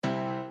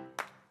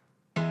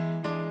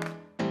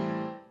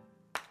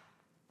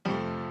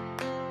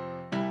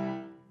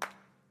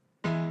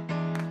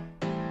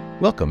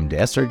Welcome to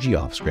SRG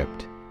Off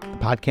Script, the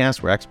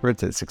podcast where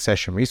experts at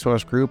Succession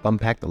Resource Group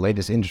unpack the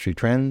latest industry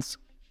trends,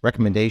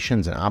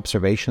 recommendations, and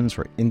observations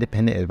for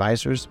independent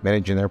advisors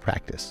managing their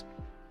practice,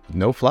 with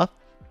no fluff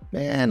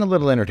and a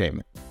little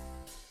entertainment.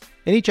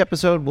 In each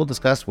episode, we'll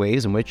discuss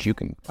ways in which you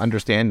can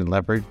understand and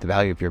leverage the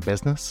value of your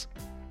business,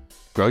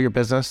 grow your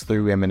business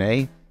through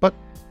M&A, but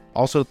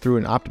also through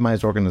an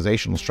optimized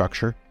organizational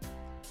structure,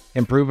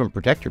 improve and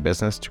protect your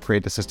business to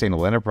create a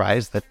sustainable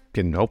enterprise that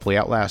can hopefully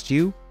outlast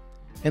you,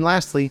 and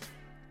lastly,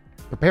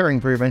 preparing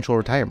for your eventual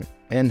retirement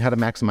and how to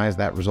maximize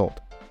that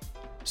result.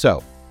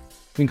 So,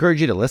 we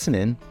encourage you to listen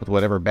in with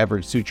whatever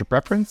beverage suits your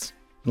preference,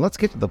 and let's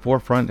get to the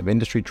forefront of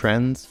industry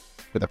trends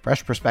with a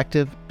fresh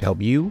perspective to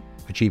help you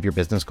achieve your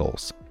business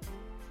goals.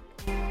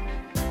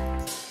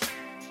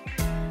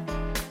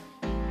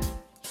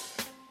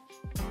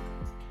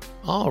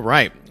 All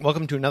right,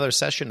 welcome to another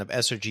session of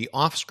SRG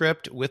Off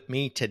Script. With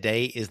me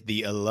today is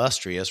the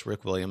illustrious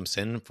Rick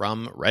Williamson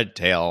from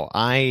Redtail.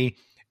 I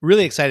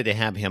really excited to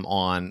have him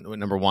on,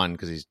 number one,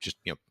 because he's just,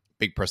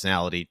 big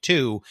personality.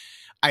 Two,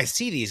 I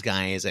see these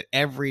guys at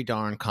every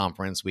darn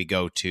conference we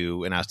go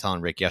to, and I was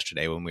telling Rick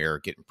yesterday when we were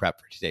getting prepped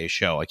for today's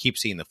show, I keep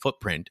seeing the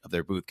footprint of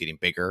their booth getting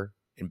bigger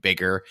and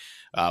bigger,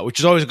 which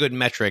is always a good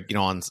metric,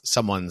 on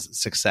someone's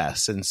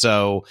success. And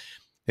so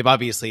they've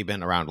obviously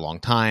been around a long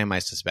time. I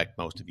suspect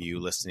most of you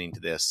listening to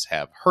this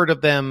have heard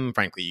of them.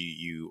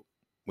 Frankly,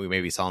 we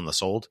may be selling the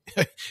sold.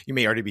 You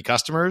may already be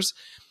customers.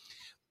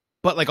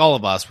 But like all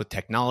of us with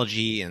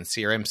technology and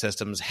CRM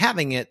systems,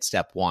 having it,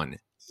 step one.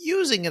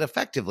 Using it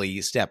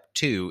effectively, step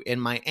two.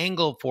 And my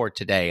angle for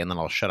today, and then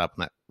I'll shut up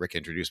and let Rick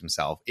introduce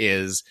himself,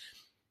 is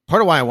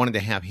part of why I wanted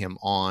to have him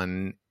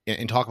on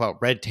and talk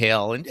about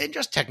Redtail and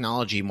just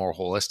technology more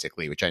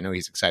holistically, which I know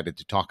he's excited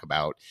to talk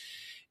about,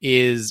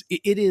 is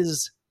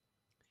it's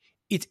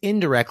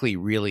indirectly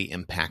really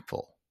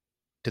impactful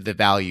to the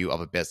value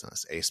of a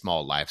business, a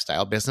small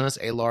lifestyle business,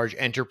 a large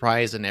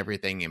enterprise, and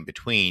everything in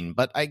between.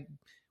 But I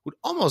would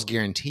almost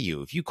guarantee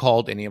you, if you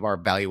called any of our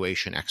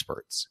valuation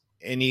experts,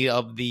 any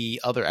of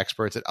the other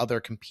experts at other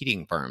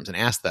competing firms and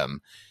asked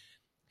them,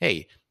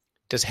 hey,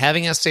 does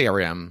having a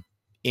CRM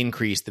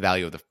increase the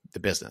value of the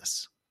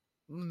business?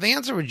 The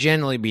answer would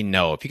generally be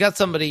no. If you got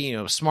somebody,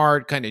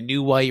 smart, kind of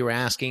knew why you were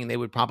asking, they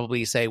would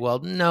probably say, well,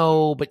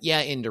 no, but yeah,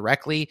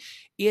 indirectly,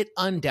 it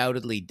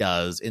undoubtedly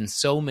does in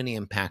so many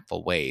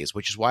impactful ways,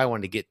 which is why I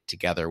wanted to get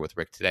together with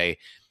Rick today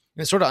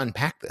and sort of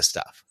unpack this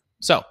stuff.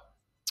 So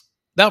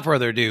without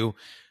further ado,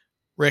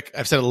 Rick,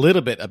 I've said a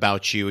little bit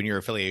about you and your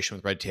affiliation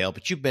with Redtail,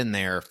 but you've been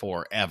there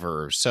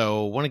forever.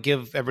 So want to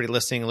give everybody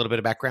listening a little bit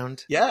of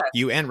background? Yeah.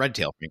 You and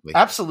Redtail, frankly.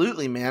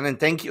 Absolutely, man. And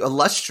thank you.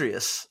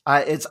 Illustrious.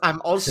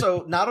 I'm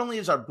also, not only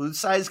is our booth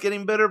size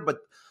getting bigger, but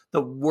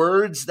the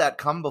words that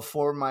come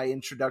before my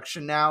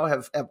introduction now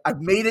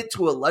I've made it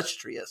to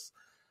illustrious.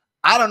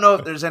 I don't know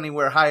if there's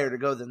anywhere higher to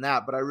go than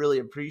that, but I really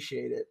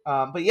appreciate it.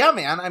 But yeah,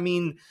 man,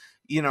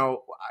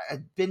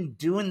 I've been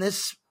doing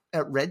this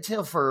at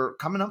Redtail for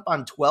coming up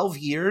on 12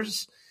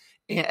 years.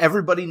 And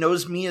everybody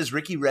knows me as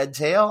Ricky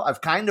Redtail.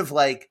 I've kind of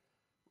like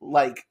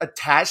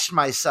attached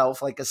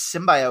myself like a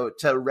symbiote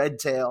to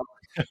Redtail.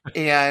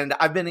 And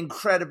I've been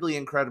incredibly,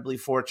 incredibly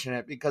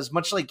fortunate because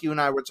much like you and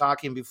I were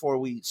talking before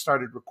we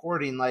started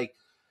recording, like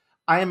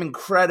I am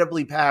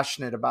incredibly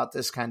passionate about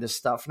this kind of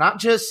stuff, not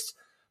just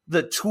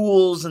the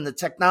tools and the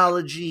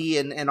technology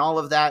and all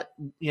of that,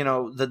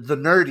 the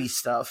nerdy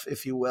stuff,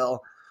 if you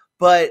will,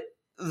 but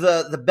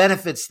the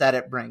benefits that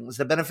it brings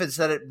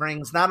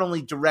not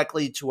only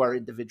directly to our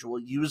individual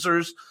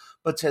users,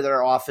 but to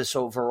their office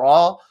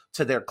overall,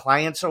 to their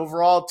clients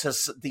overall, to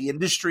the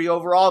industry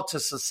overall, to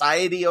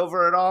society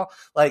over it all.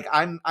 Like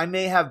I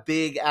may have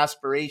big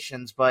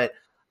aspirations, but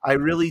I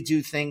really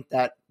do think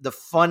that the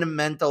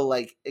fundamental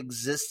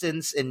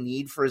existence and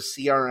need for a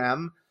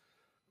CRM,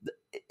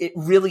 it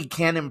really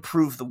can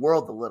improve the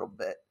world a little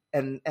bit.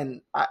 And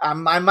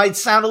I might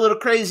sound a little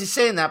crazy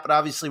saying that, but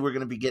obviously we're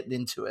going to be getting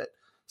into it.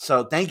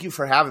 So thank you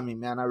for having me,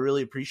 man. I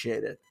really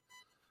appreciate it.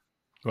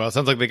 Well, it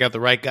sounds like they got the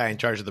right guy in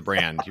charge of the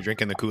brand. You're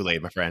drinking the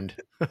Kool-Aid, my friend.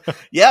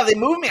 Yeah, they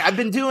moved me.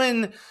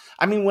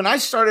 When I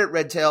started at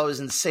Redtail, I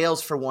was in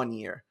sales for 1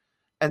 year.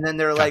 And then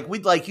they're like,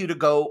 we'd like you to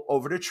go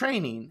over to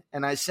training.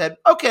 And I said,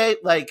 okay,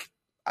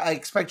 I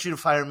expect you to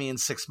fire me in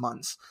 6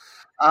 months.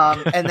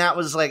 And that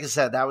was, like I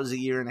said, that was a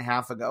year and a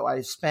half ago.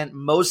 I spent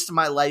most of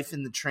my life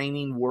in the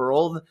training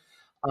world,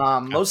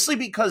 mostly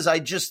because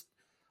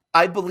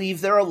I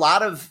believe there are a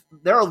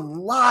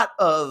lot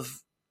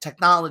of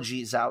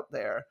technologies out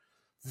there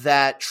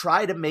that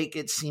try to make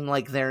it seem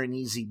like they're an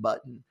easy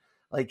button,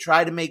 like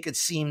try to make it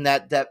seem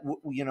that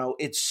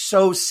it's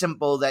so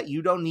simple that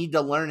you don't need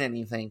to learn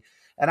anything.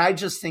 And I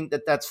just think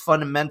that that's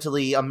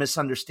fundamentally a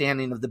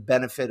misunderstanding of the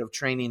benefit of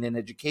training and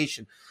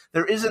education.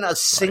 There isn't a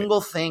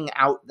single thing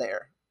out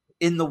there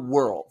in the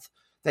world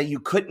that you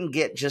couldn't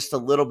get just a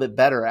little bit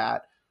better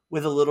at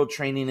with a little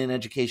training and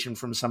education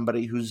from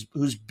somebody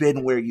who's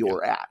been where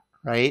you're at,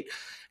 right?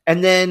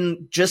 And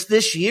then just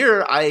this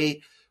year,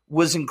 I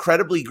was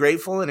incredibly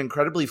grateful and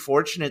incredibly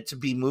fortunate to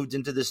be moved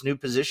into this new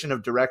position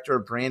of director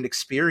of brand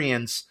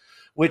experience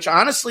which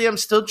honestly, I'm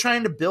still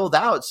trying to build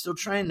out, still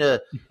trying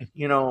to,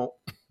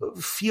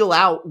 feel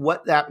out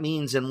what that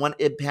means and what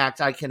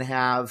impact I can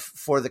have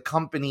for the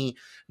company,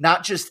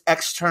 not just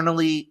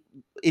externally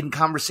in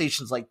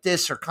conversations like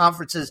this or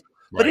conferences,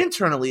 but Right.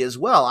 internally as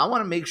well. I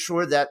want to make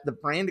sure that the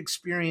brand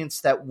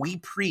experience that we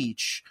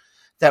preach,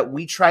 that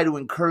we try to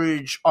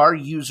encourage our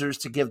users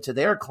to give to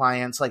their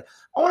clients, like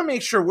I want to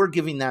make sure we're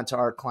giving that to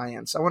our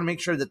clients. I want to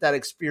make sure that that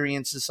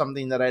experience is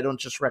something that I don't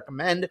just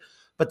recommend,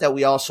 but that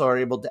we also are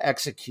able to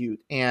execute,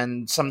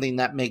 and something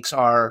that makes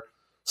our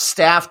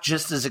staff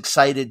just as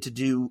excited to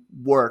do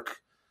work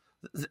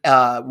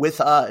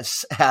with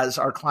us as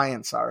our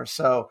clients are.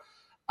 So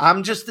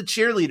I'm just the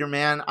cheerleader,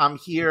 man. I'm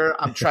here.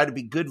 I'm trying to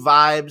be good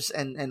vibes,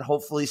 and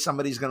hopefully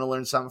somebody's going to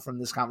learn something from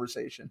this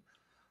conversation.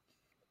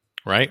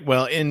 Right.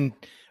 Well, in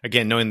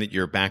again, knowing that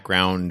your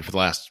background for the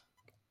last,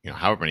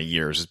 however many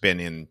years has been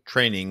in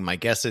training, my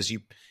guess is you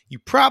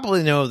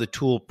probably know the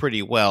tool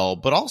pretty well.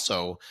 But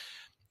also,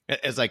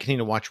 as I continue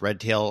to watch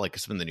Redtail, like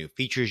some of the new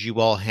features you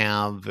all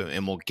have,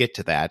 and we'll get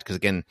to that because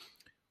again,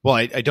 well,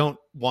 I don't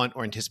want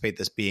or anticipate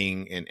this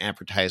being an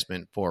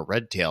advertisement for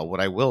Redtail. What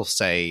I will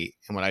say,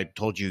 and what I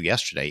told you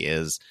yesterday,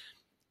 is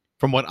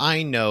from what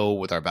I know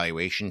with our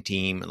valuation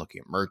team and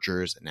looking at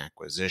mergers and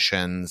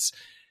acquisitions,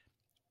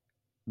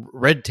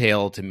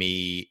 Redtail to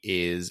me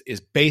is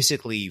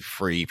basically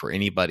free for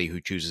anybody who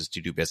chooses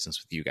to do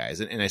business with you guys.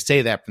 And I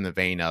say that from the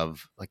vein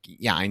of like,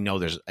 yeah, I know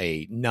there's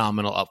a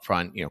nominal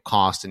upfront,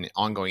 cost and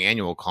ongoing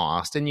annual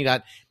cost, and you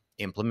got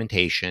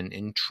implementation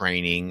and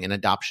training and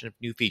adoption of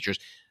new features,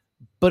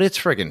 but it's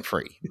friggin'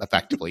 free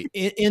effectively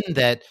in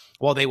that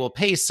while they will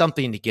pay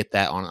something to get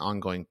that on an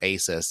ongoing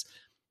basis,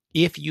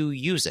 if you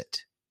use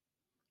it,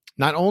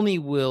 not only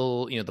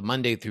will, the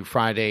Monday through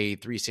Friday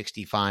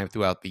 365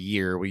 throughout the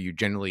year where you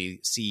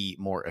generally see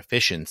more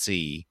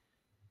efficiency,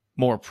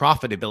 more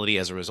profitability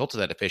as a result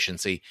of that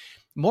efficiency,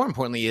 more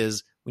importantly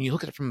is when you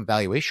look at it from a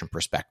valuation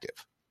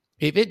perspective,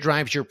 if it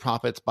drives your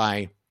profits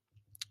by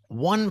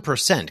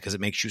 1% because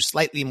it makes you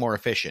slightly more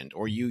efficient,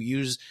 or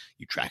you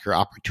track your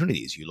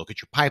opportunities, you look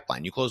at your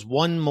pipeline, you close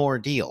one more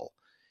deal,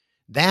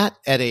 that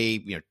at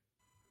a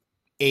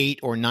 8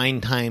 or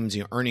 9 times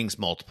earnings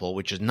multiple,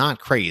 which is not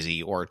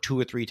crazy, or 2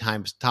 or 3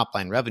 times top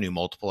line revenue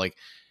multiple, like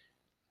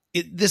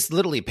this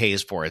literally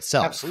pays for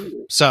itself.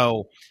 Absolutely.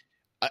 So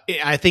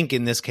I think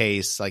in this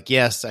case, like,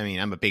 yes, I mean,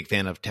 I'm a big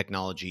fan of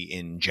technology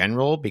in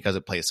general because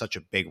it plays such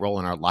a big role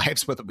in our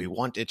lives, whether we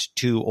want it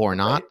to or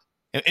not.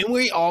 Right. And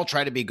we all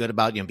try to be good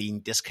about,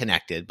 being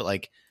disconnected, but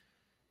like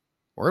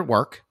we're at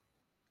work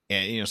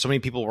and, so many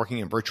people working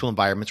in virtual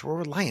environments, we're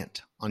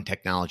reliant on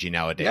technology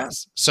nowadays. Yeah.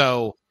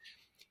 So,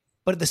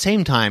 but at the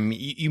same time,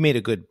 you made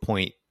a good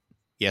point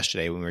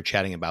yesterday when we were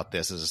chatting about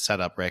this as a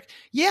setup, Rick.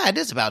 Yeah, it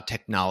is about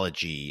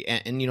technology.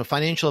 And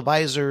financial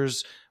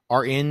advisors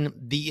are in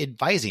the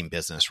advising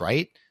business,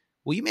 right?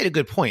 Well, you made a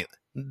good point.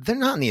 They're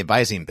not in the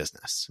advising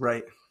business.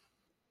 Right.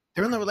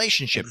 They're in the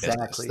relationship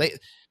business.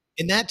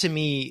 And that to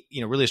me,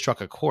 really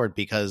struck a chord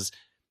because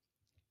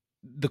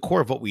the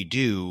core of what we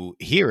do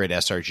here at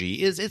SRG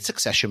is it's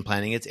succession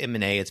planning, it's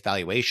M&A, it's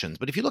valuations.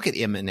 But if you look at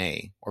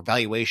M&A or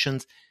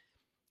valuations,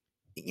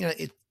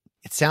 it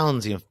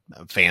sounds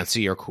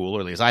fancy or cool, or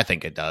at least I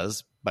think it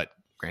does. But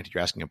granted,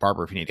 you're asking a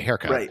barber if you need a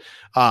haircut. Right.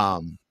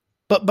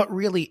 But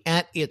really,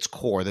 at its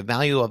core, the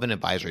value of an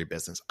advisory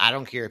business, I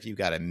don't care if you've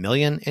got $1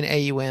 million in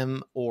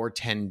AUM or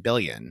 $10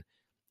 billion,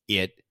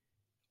 it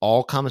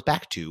all comes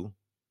back to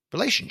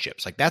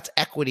relationships. Like that's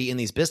equity in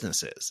these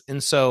businesses.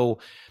 And so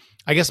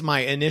I guess my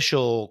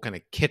initial kind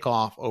of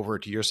kickoff over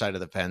to your side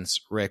of the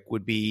fence, Rick,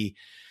 would be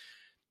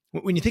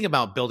when you think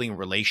about building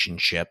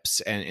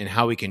relationships and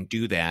how we can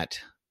do that,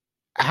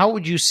 how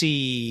would you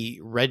see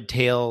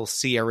Redtail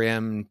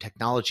CRM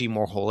technology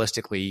more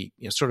holistically,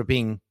 sort of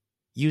being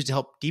used to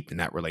help deepen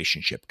that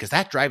relationship? Because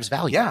that drives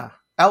value. Yeah,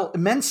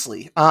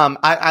 immensely.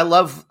 I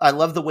love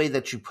the way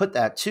that you put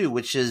that too,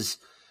 which is,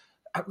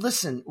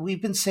 listen,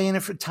 we've been saying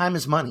it for time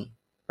is money,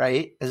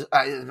 right?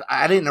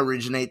 I didn't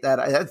originate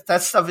that.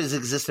 That stuff has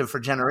existed for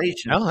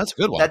generations. No, that's a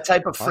good one. That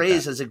type of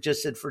phrase has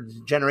existed for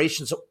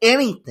generations. So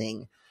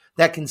anything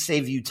that can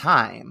save you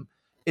time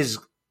is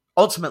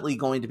ultimately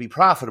going to be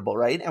profitable,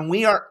 right? And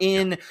we are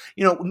in,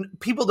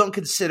 people don't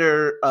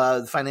consider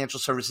the financial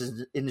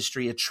services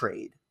industry a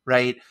trade,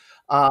 right?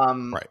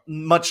 Right.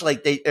 Much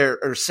like they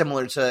are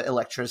similar to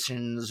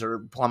electricians or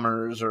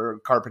plumbers or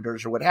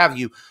carpenters or what have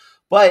you.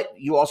 But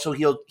you also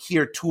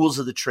hear tools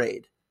of the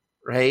trade,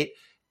 right?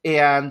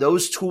 And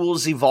those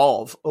tools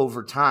evolve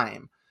over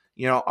time.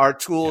 Our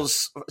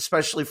tools,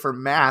 especially for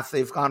math,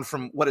 they've gone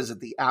from, what is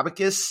it, the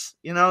abacus,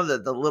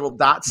 the little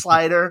dot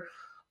slider,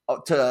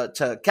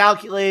 to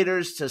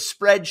calculators, to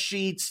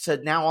spreadsheets, to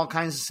now all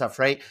kinds of stuff,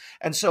 right?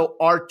 And so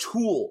our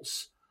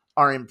tools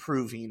are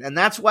improving. And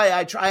that's why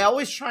I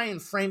always try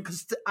and frame,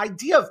 because the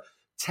idea of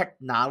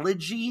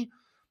technology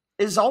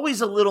is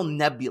always a little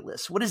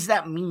nebulous. What does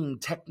that mean,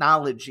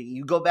 technology?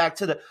 You go back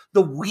to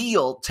the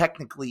wheel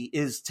technically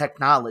is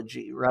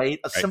technology, right?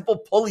 A simple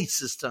pulley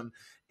system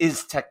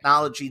is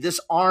technology.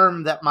 This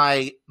arm that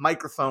my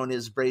microphone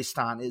is braced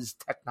on is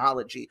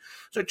technology.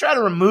 So I try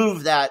to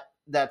remove that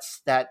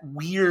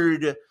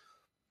weird,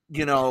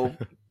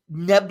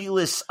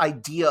 nebulous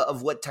idea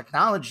of what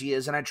technology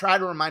is. And I try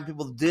to remind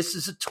people this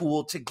is a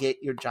tool to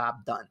get your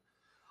job done.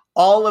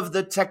 All of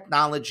the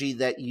technology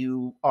that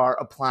you are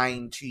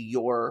applying to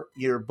your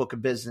book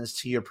of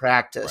business, to your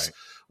practice, Right.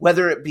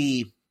 whether it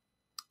be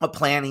a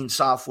planning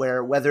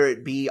software, whether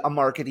it be a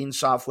marketing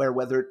software,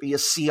 whether it be a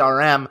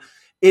CRM,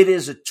 it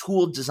is a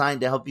tool designed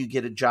to help you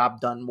get a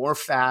job done more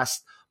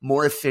fast,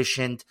 more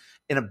efficient,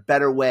 in a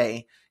better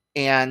way.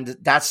 And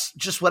that's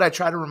just what I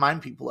try to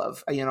remind people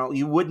of.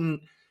 You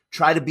wouldn't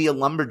try to be a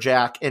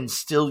lumberjack and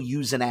still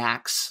use an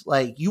axe.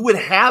 Like, you would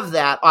have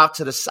that off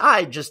to the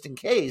side just in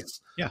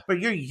case, but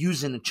you're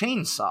using a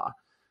chainsaw.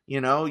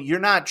 You're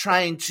not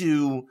trying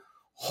to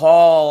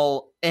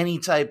haul any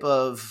type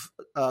of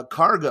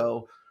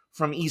cargo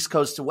from East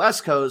Coast to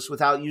West Coast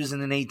without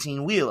using an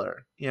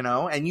 18-wheeler,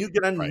 and you're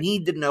going to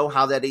need to know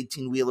how that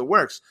 18-wheeler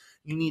works.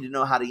 You need to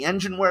know how the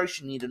engine works.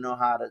 You need to know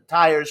how the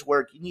tires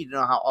work. You need to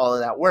know how all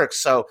of that works.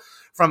 So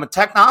from a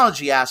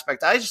technology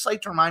aspect, I just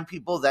like to remind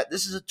people that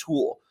this is a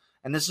tool,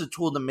 and this is a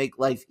tool to make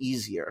life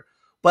easier.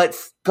 But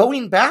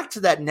going back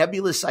to that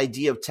nebulous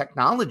idea of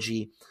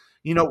technology,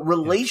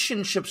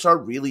 relationships are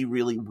really,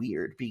 really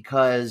weird,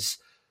 because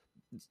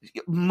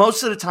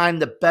most of the time,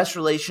 the best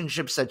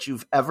relationships that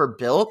you've ever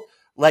built,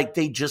 like,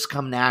 they just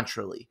come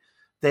naturally.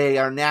 They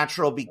are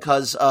natural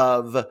because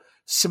of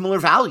similar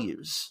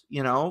values,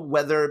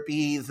 whether it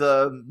be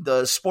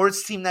the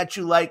sports team that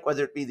you like,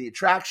 whether it be the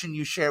attraction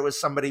you share with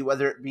somebody,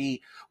 whether it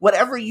be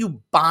whatever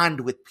you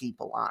bond with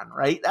people on,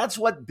 right? That's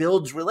what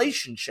builds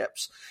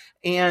relationships.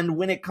 And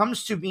when it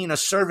comes to being a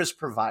service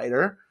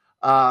provider,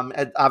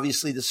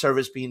 obviously the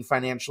service being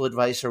financial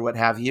advice or what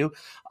have you,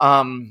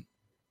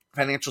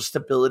 financial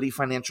stability,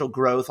 financial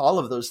growth, all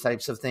of those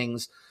types of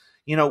things.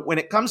 When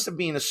it comes to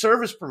being a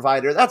service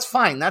provider, that's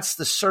fine. That's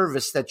the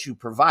service that you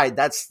provide.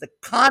 That's the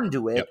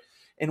conduit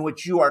in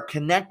which you are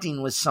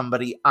connecting with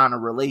somebody on a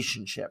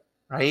relationship,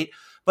 right?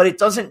 But it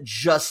doesn't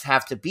just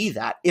have to be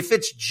that. If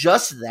it's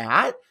just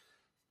that,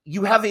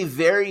 you have a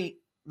very,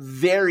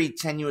 very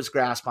tenuous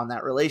grasp on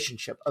that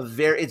relationship.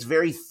 It's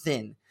very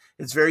thin.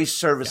 It's very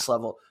surface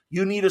level.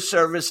 You need a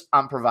service,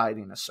 I'm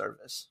providing a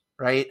service,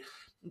 right?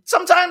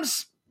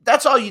 Sometimes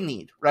that's all you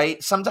need,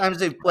 right?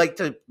 Sometimes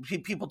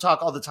people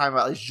talk all the time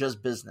about it's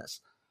just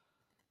business,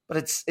 but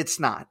it's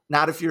not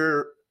if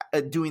you're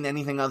doing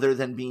anything other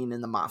than being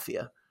in the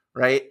mafia,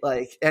 right?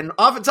 Like, and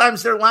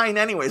oftentimes they're lying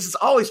anyways. It's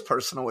always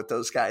personal with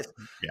those guys.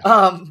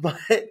 But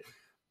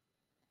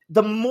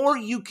the more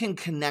you can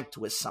connect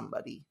with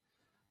somebody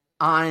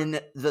on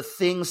the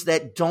things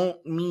that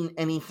don't mean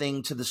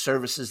anything to the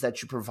services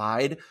that you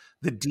provide,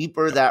 the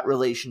deeper that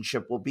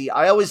relationship will be.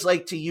 I always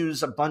like to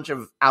use a bunch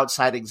of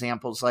outside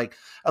examples. Like,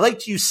 I like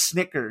to use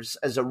Snickers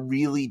as a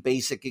really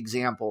basic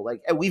example.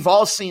 Like, we've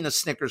all seen a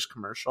Snickers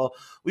commercial.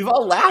 We've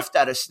all laughed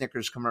at a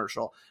Snickers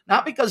commercial,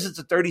 not because it's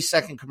a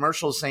 30-second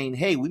commercial saying,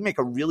 hey, we make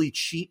a really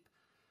cheap,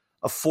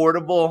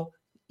 affordable,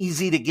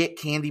 easy to get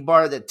candy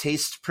bar that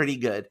tastes pretty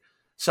good.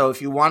 So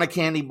if you want a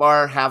candy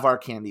bar, have our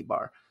candy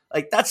bar.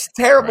 Like, that's a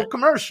terrible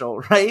commercial,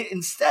 right?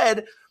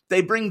 Instead,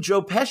 they bring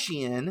Joe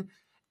Pesci in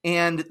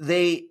and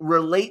they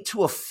relate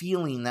to a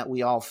feeling that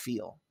we all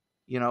feel.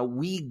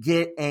 We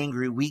get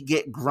angry, we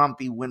get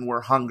grumpy when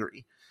we're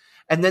hungry.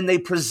 And then they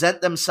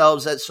present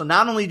themselves as, so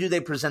not only do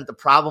they present the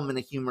problem in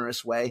a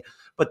humorous way,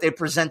 but they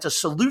present a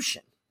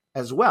solution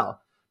as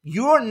well.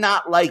 You're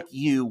not like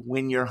you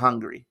when you're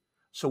hungry.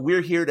 So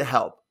we're here to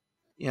help.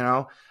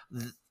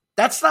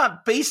 That's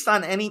not based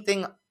on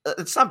anything.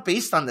 It's not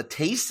based on the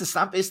taste. It's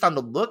not based on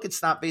the look.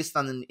 It's not based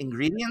on the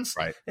ingredients.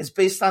 Right. It's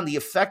based on the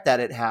effect that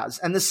it has.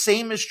 And the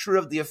same is true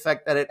of the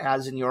effect that it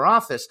has in your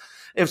office.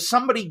 If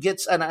somebody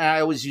gets, and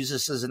I always use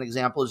this as an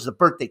example, is the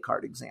birthday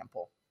card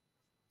example.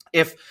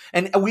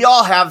 And we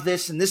all have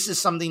this, and this is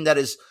something that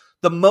is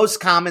the most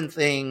common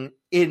thing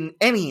in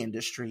any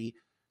industry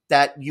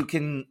that you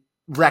can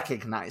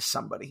recognize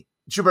somebody.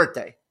 It's your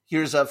birthday.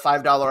 Here's a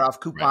 $5 off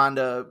coupon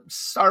to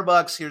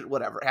Starbucks. Here's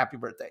whatever. Happy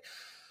birthday.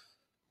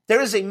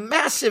 There is a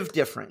massive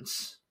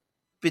difference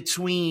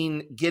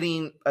between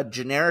getting a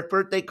generic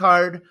birthday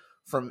card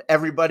from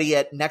everybody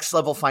at Next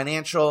Level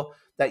Financial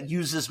that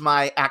uses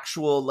my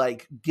actual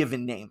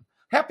given name.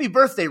 Happy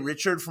birthday,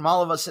 Richard, from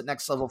all of us at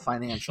Next Level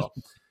Financial.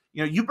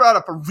 You brought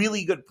up a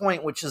really good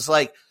point, which is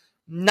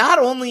not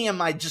only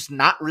am I just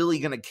not really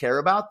going to care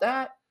about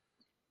that,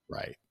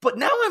 right, but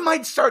now I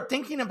might start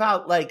thinking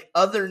about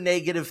other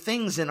negative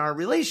things in our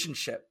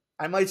relationship.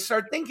 I might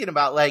start thinking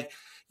about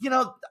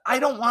I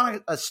don't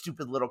want a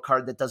stupid little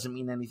card that doesn't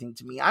mean anything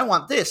to me. I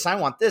want this. I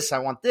want this. I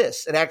want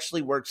this. It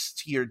actually works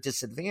to your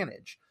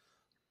disadvantage.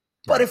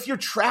 But if you're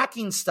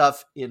tracking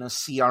stuff in a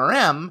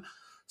CRM,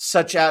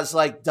 such as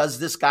does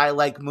this guy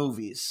like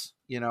movies?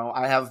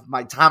 I have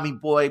my Tommy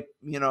Boy,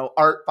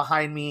 art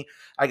behind me.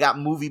 I got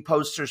movie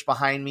posters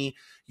behind me.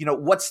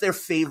 What's their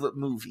favorite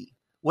movie?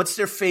 What's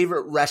their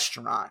favorite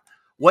restaurant?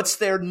 What's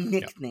their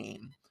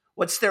nickname?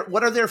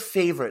 what are their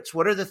favorites?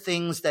 What are the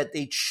things that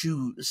they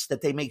choose,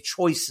 that they make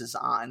choices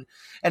on?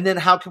 And then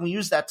how can we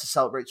use that to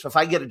celebrate? So if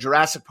I get a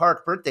Jurassic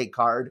Park birthday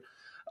card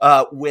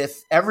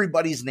with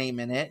everybody's name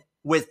in it,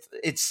 with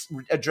it's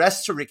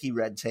addressed to Ricky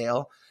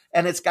Redtail,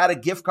 and it's got a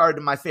gift card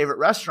to my favorite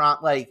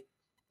restaurant, like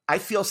I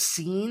feel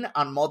seen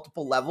on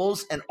multiple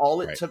levels, and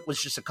all it took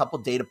was just a couple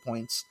data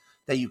points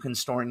that you can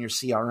store in your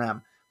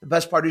CRM. The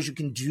best part is you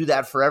can do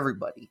that for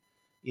everybody.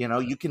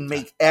 You can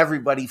make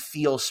everybody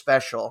feel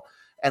special,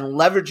 and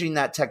leveraging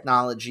that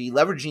technology,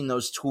 leveraging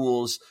those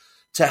tools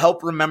to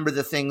help remember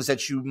the things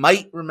that you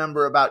might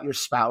remember about your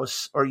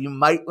spouse, or you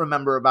might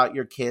remember about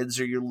your kids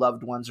or your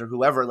loved ones or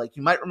whoever. Like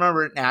you might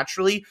remember it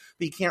naturally,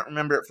 but you can't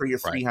remember it for your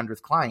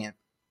 300th client.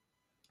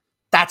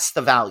 That's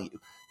the value.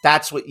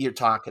 That's what you're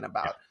talking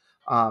about.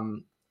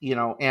 And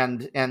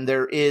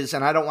there is,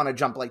 and I don't want to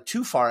jump like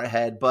too far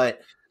ahead,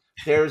 but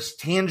there's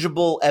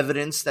tangible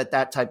evidence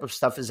that type of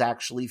stuff is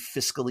actually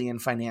fiscally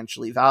and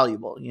financially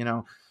valuable.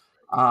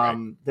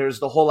 There's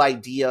the whole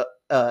idea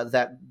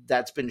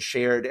that's been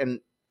shared,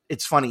 and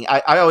it's funny.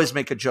 I always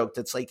make a joke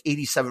that's like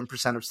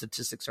 87% of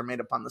statistics are made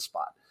up on the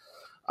spot,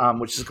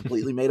 which is a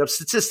completely made up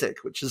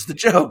statistic, which is the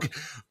joke.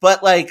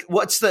 But like,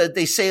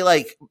 they say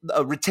like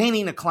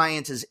retaining a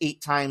client is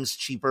 8 times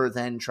cheaper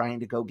than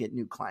trying to go get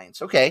new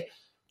clients. Okay.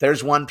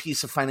 There's one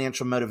piece of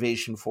financial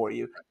motivation for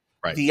you.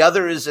 Right. The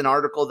other is an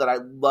article that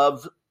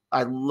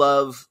I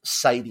love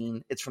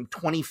citing. It's from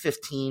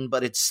 2015,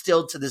 but it's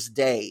still to this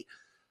day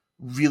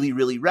really,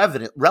 really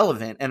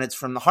relevant. And it's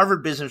from the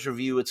Harvard Business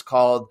Review. It's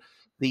called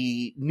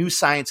The New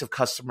Science of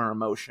Customer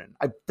Emotion.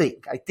 I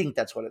think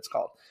that's what it's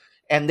called.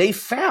 And they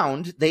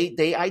found,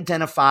 they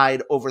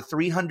identified over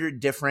 300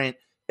 different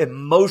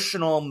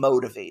emotional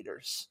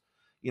motivators.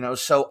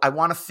 So I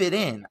want to fit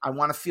in. I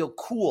want to feel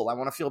cool. I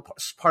want to feel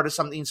part of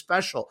something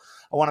special.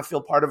 I want to feel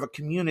part of a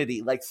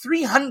community, like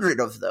 300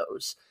 of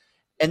those.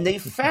 And they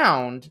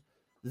found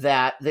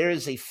that there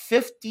is a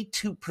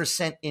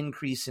 52%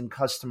 increase in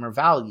customer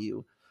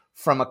value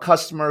from a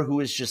customer who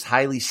is just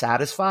highly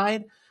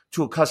satisfied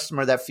to a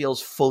customer that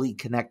feels fully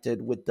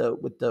connected with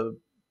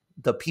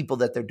the people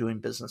that they're doing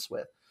business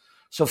with.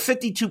 So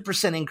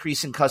 52%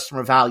 increase in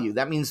customer value.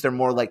 That means they're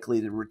more likely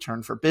to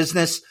return for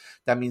business.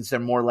 That means they're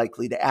more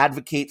likely to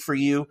advocate for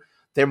you.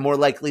 They're more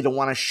likely to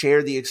want to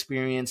share the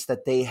experience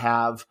that they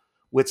have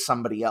with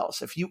somebody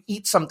else. If you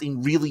eat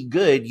something really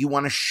good, you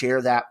want to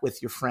share that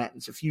with your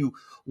friends. If you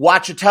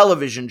watch a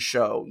television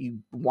show, you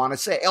want to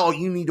say, oh,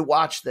 you need to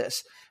watch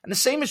this. And the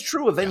same is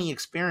true of any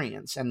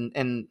experience.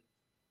 And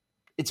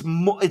it's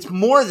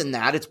more than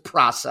that. It's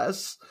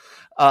process.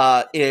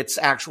 It's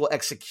actual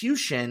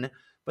execution.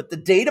 But the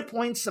data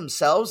points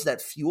themselves that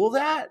fuel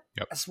that,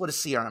 that's what a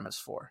CRM is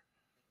for.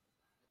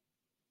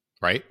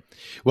 Right.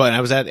 Well, and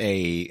I was at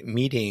a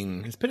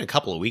meeting, it's been a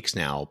couple of weeks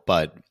now,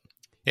 but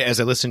as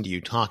I listened to you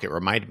talk, it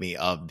reminded me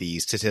of the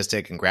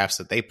statistic and graphs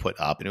that they put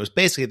up. And it was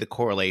basically the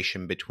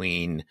correlation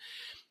between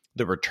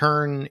the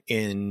return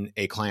in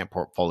a client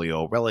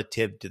portfolio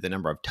relative to the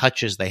number of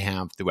touches they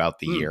have throughout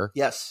the year.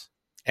 Yes.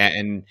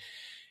 And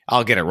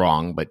I'll get it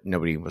wrong, but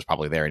nobody was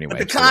probably there anyway.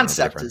 But the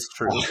concept is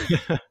true.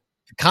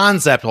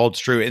 Concept holds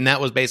true. And that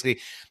was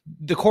basically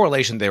the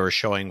correlation they were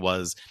showing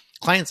was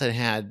clients that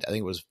had, I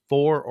think it was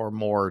 4 or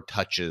more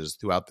touches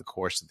throughout the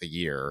course of the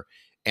year,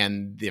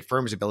 and the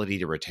firm's ability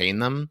to retain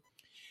them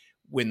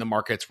when the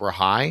markets were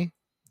high,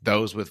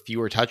 those with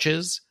fewer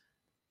touches,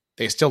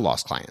 they still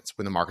lost clients.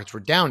 When the markets were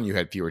down, you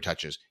had fewer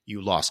touches,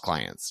 you lost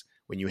clients.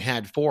 When you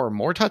had 4 or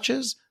more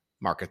touches,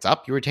 markets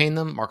up, you retain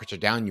them. Markets are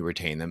down, you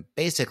retain them.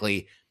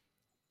 Basically,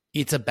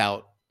 it's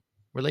about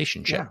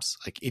relationships.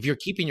 Like if you're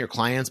keeping your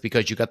clients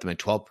because you got them a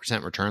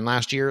 12% return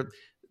last year,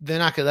 they're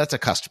not gonna, that's a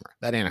customer.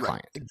 That ain't a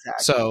client.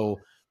 Exactly. So,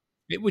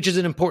 which is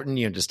an important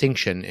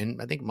distinction.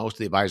 And I think most of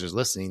the advisors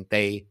listening,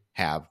 they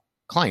have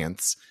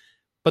clients,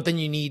 but then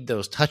you need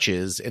those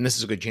touches. And this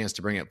is a good chance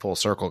to bring it full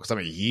circle because I'm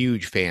a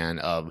huge fan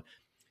of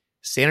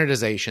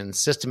standardization,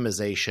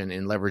 systemization,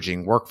 and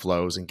leveraging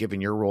workflows, and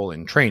given your role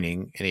in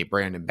training and a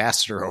brand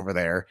ambassador over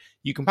there,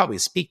 you can probably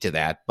speak to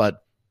that. But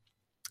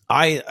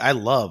I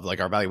love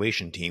like our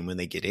valuation team when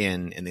they get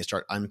in and they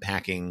start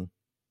unpacking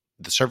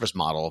the service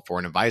model for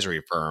an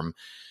advisory firm.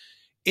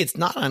 It's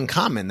not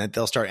uncommon that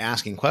they'll start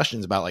asking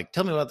questions about like,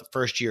 tell me about the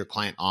first year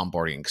client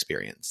onboarding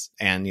experience.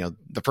 And,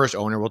 the first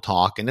owner will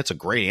talk and it's a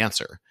great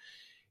answer.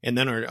 And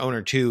then our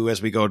owner 2,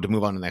 as we go to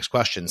move on to the next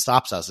question,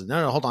 stops us and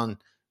no, hold on.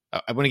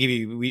 I want to give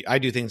you, I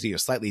do things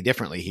slightly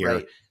differently here.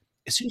 Right.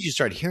 As soon as you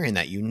start hearing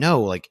that,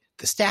 like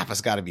the staff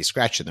has got to be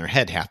scratching their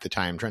head half the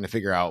time trying to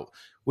figure out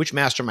which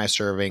master am I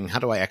serving? How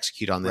do I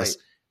execute on this?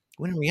 Right.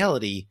 When in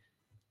reality,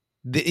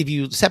 if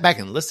you step back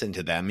and listen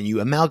to them and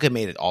you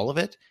amalgamated all of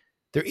it,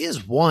 there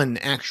is one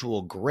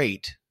actual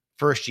great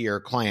first year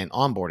client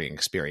onboarding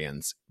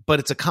experience, but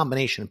it's a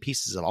combination of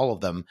pieces of all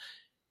of them.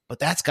 But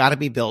that's got to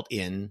be built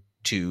in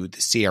to the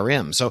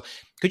CRM. So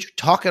Could you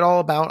talk at all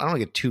about, I don't want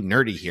to get too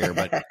nerdy here,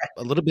 but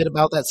a little bit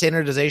about that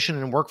standardization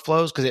and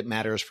workflows? Because it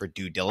matters for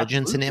due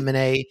diligence in Absolutely.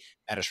 M&A,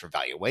 matters for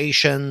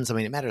valuations. I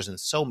mean, it matters in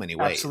so many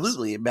ways.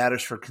 Absolutely. It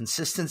matters for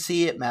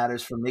consistency. It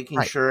matters for making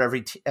Right. sure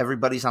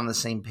everybody's on the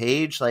same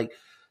page. Like,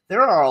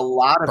 there are a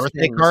lot of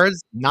Birthday things.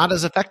 cards, not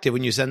as effective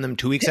when you send them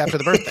 2 weeks after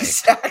the birthday.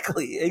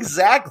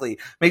 Exactly.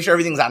 Make sure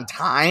everything's on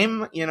time.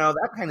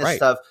 That kind of Right.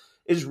 stuff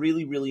is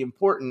really, really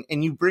important.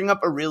 And you bring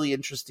up a really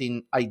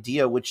interesting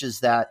idea, which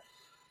is that,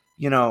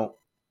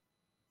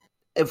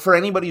 for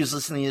anybody who's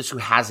listening to this who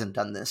hasn't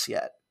done this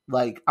yet,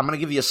 like, I'm going to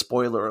give you a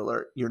spoiler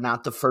alert. You're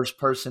not the first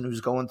person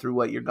who's going through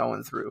what you're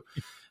going through.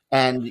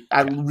 And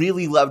I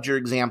really loved your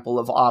example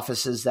of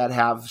offices that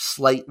have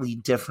slightly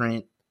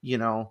different,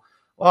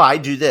 I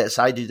do this,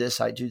 I do this,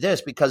 I do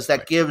this, because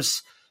that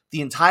gives the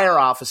entire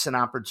office an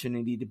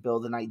opportunity to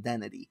build an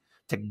identity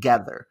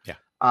together. Yeah.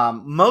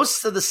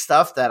 Most of the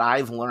stuff that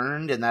I've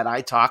learned and that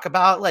I talk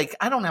about, like,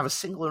 I don't have a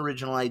single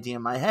original idea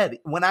in my head.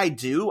 When I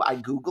do, I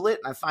Google it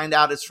and I find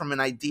out it's from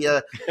an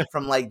idea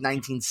from like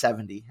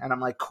 1970. And I'm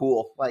like,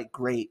 cool, like,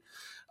 great.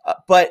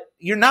 But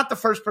you're not the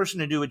first person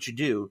to do what you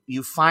do.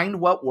 You find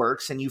what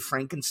works and you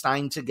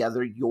Frankenstein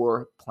together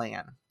your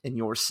plan and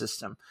your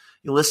system.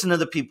 You listen to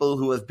the people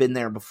who have been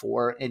there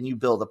before and you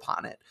build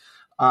upon it.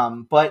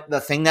 But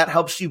the thing that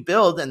helps you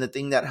build and the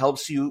thing that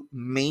helps you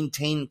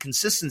maintain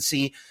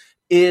consistency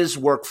is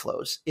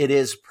workflows. It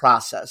is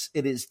process.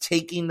 It is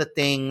taking the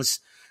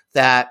things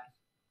that,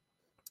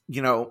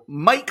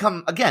 might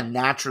come, again,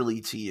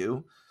 naturally to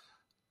you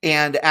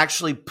and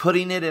actually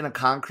putting it in a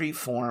concrete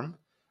form,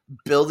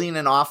 building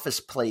an office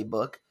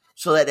playbook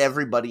so that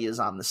everybody is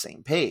on the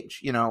same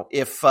page.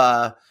 If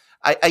I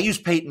use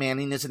Peyton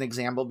Manning as an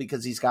example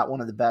because he's got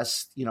one of the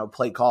best,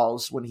 play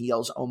calls when he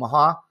yells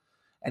Omaha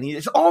and he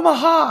is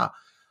Omaha.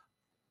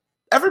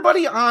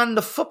 Everybody on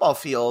the football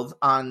field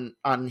on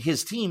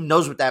his team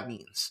knows what that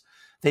means.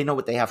 They know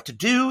what they have to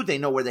do. They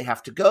know where they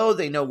have to go.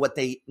 They know what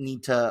they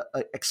need to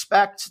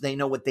expect. They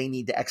know what they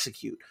need to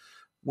execute.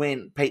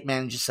 When Peyton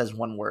Manning just says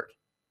one word.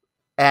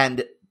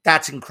 And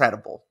that's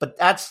incredible. But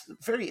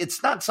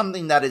it's not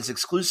something that is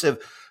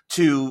exclusive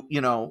to,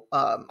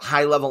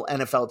 high level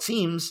NFL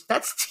teams.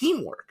 That's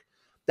teamwork.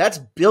 That's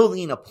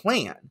building a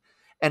plan.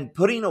 And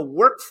putting a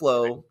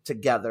workflow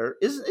together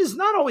is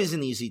not always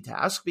an easy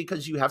task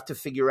because you have to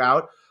figure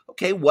out,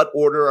 okay, what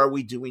order are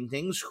we doing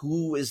things?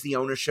 Who is the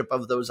ownership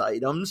of those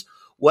items?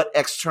 What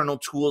external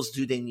tools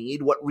do they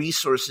need? What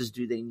resources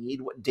do they need?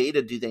 What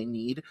data do they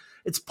need?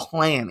 It's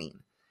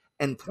planning.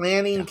 And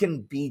planning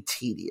can be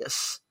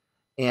tedious.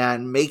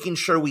 And making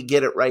sure we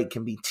get it right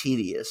can be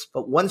tedious.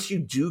 But once you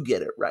do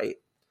get it right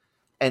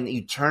and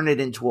you turn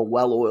it into a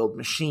well-oiled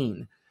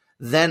machine,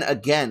 then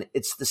again,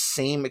 it's the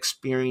same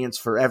experience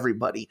for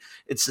everybody.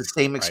 It's the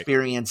same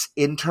experience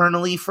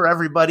internally for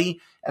everybody,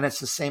 and it's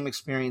the same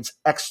experience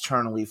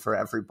externally for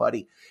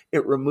everybody.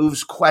 It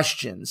removes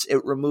questions.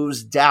 It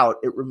removes doubt.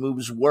 It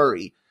removes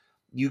worry.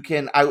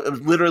 I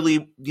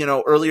literally,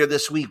 earlier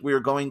this week, we were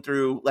going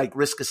through like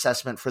risk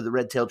assessment for the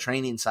Red Tail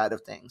training side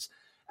of things.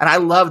 And I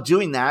love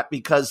doing that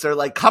because they're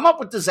like, come up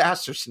with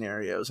disaster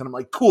scenarios. And I'm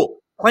like,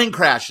 cool, plane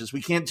crashes.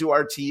 We can't do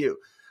RTU.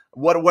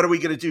 What are we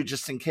going to do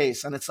just in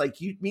case? And it's like,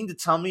 you mean to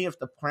tell me if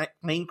the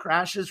plane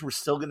crashes, we're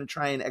still going to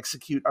try and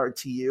execute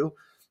RTU?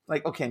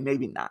 Like, okay,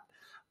 maybe not.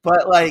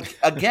 But like,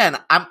 again,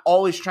 I'm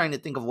always trying to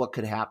think of what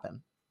could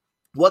happen.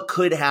 What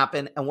could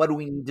happen and what do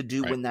we need to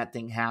do when that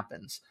thing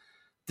happens?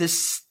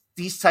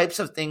 These types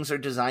of things are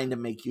designed to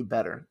make you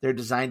better. They're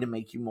designed to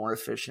make you more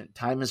efficient.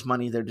 Time is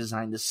money. They're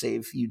designed to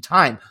save you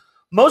time.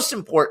 Most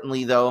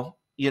importantly, though,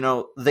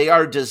 they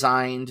are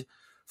designed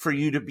for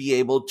you to be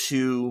able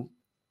to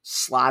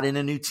slot in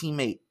a new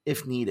teammate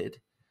if needed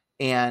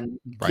and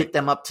get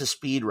them up to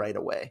speed right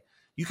away.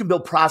 You can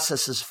build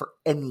processes for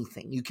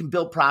anything. You can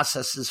build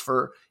processes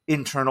for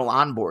internal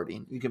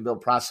onboarding. You can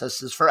build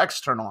processes for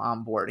external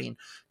onboarding,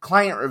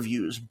 client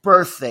reviews,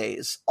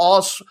 birthdays.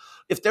 Also,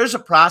 if there's a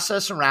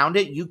process around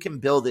it, you can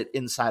build it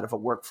inside of a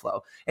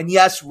workflow. And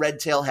yes,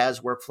 Redtail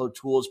has workflow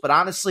tools, but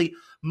honestly,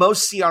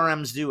 most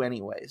CRMs do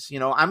anyways.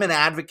 I'm an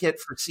advocate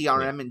for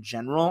CRM in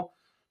general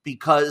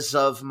because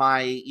of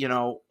my,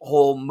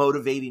 whole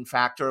motivating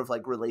factor of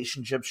like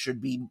relationships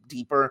should be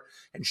deeper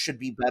and should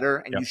be better.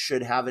 And you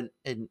should have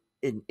an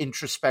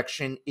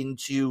introspection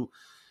into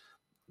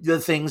the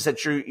things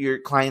that your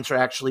clients are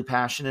actually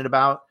passionate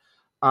about.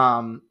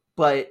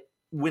 But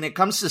when it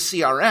comes to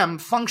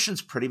CRM,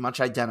 functions pretty much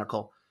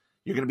identical.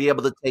 You're going to be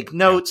able to take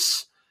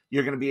notes.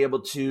 You're going to be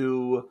able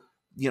to,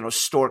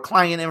 store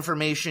client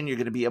information. You're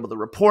going to be able to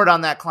report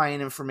on that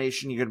client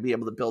information. You're going to be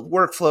able to build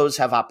workflows,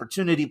 have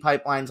opportunity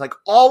pipelines. Like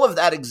all of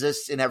that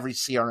exists in every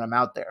CRM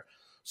out there.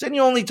 So then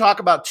you only talk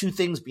about two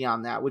things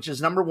beyond that, which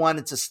is number one,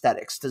 it's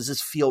aesthetics. Does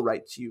this feel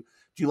right to you?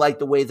 Do you like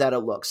the way that it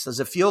looks?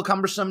 Does it feel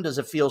cumbersome? Does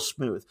it feel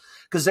smooth?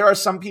 Because there are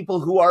some people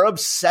who are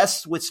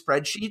obsessed with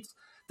spreadsheets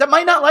that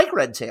might not like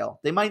Redtail.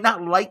 They might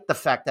not like the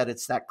fact that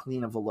it's that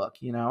clean of a look,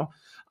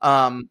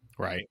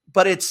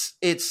 But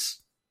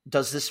it's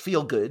does this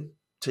feel good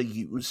to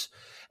use?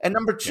 And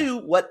number two,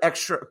 what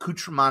extra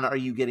accoutrement are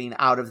you getting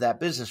out of that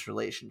business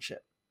relationship?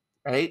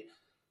 right?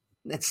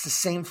 It's the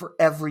same for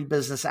every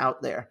business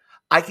out there.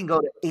 I can go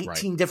to Right.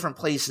 18 different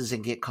places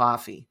and get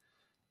coffee.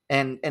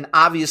 And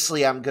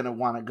obviously I'm going to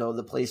want to go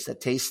the place that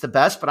tastes the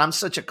best, but I'm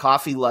such a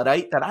coffee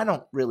Luddite that I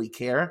don't really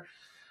care,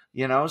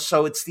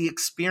 So it's the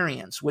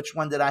experience. Which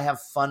one did I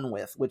have fun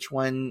with? Which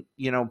one,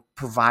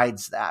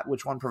 provides that?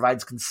 Which one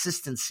provides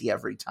consistency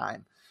every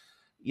time?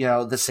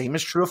 The same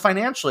is true of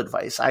financial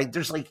advice.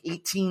 There's like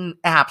 18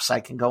 apps I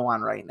can go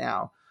on right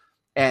now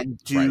and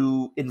Right.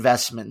 do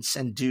investments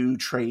and do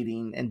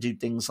trading and do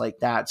things like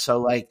that.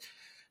 So like,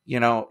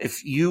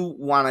 if you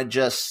want to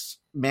just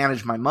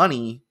manage my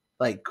money,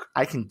 like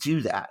I can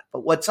do that.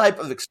 But what type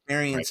of Right.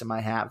 experience am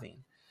I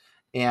having?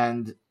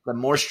 And the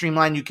more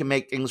streamlined you can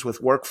make things with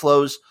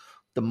workflows,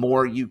 the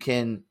more you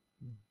can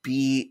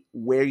be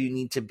where you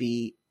need to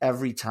be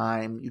every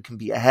time. You can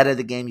be ahead of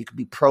the game. You can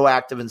be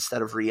proactive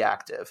instead of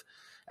reactive.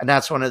 And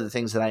that's one of the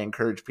things that I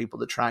encourage people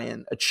to try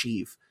and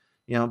achieve.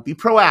 Be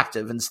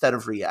proactive instead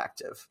of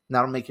reactive. And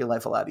that'll make your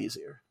life a lot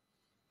easier.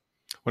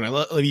 When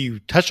you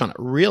touched on it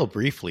real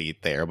briefly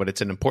there, but it's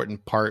an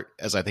important part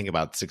as I think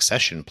about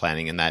succession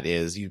planning, and that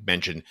is you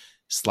mentioned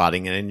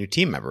slotting in a new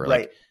team member. Right.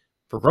 Like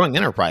for growing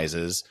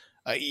enterprises,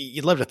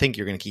 you'd love to think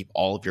you're going to keep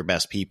all of your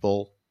best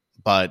people,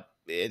 but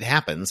it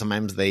happens.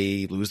 Sometimes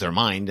they lose their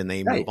mind and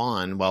they move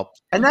on. Well,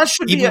 and that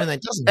should even be when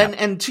that doesn't happen.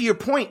 And to your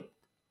point,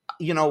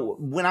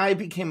 when I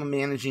became a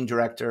managing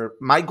director,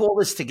 my goal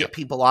is to get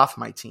people off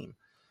my team.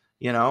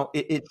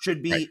 It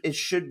should be, Right. It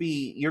should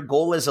be your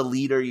goal as a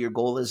leader, your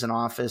goal as an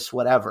office,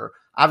 whatever.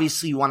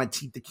 Obviously you want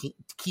to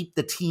keep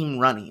the team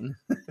running,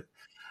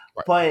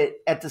 Right. but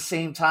at the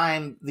same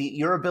time,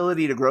 your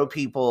ability to grow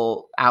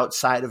people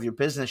outside of your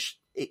business,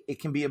 it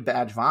can be a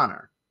badge of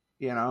honor.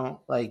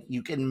 Like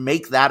you can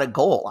make that a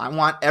goal. I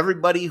want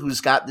everybody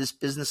who's got this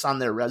business on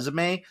their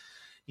resume,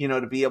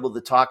 to be able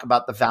to talk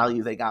about the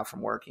value they got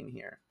from working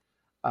here.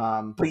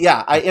 But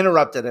yeah, I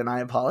interrupted and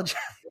I apologize.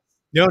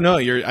 No,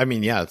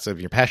 so if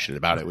you're passionate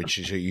about it, which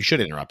you should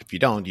interrupt. If you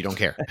don't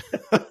care.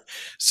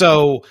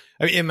 So,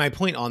 and my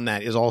point on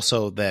that is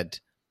also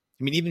that,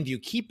 even if you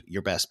keep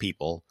your best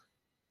people,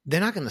 they're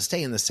not going to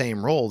stay in the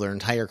same role their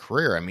entire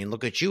career.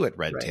 Look at you at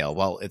Redtail. Right.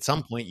 Well, at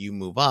some point you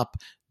move up.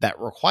 That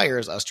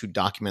requires us to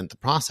document the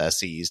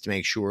processes to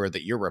make sure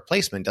that your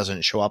replacement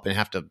doesn't show up and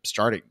have to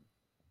start a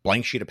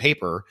blank sheet of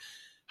paper.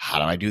 How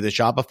do I do this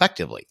job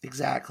effectively?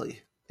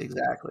 Exactly.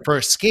 For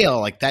a scale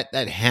like that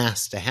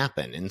has to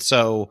happen. And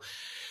so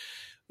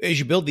as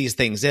you build these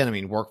things in,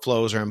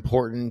 workflows are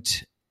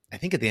important. I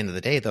think at the end of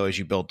the day, though, as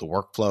you build the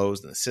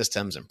workflows and the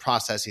systems and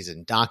processes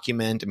and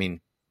document,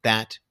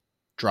 that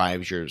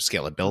drives your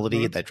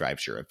scalability, that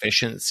drives your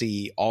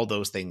efficiency. All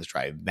those things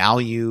drive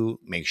value,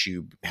 makes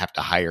you have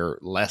to hire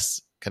less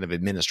kind of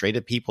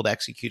administrative people to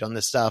execute on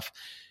this stuff.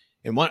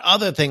 And one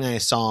other thing I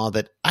saw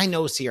that I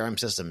know CRM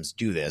systems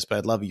do this, but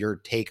I'd love your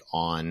take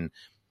on,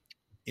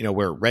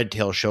 where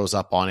Redtail shows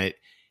up on it,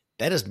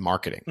 that is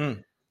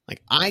marketing.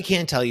 Like I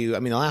can't tell you,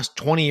 the last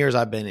 20 years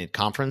I've been at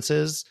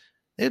conferences,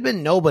 there's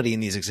been nobody in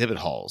these exhibit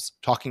halls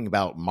talking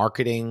about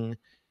marketing,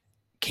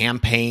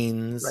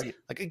 campaigns. Right.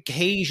 Like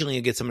occasionally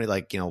you get somebody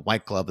like,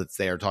 White Glove that's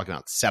there talking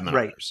about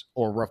seminars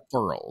or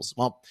referrals.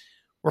 Well,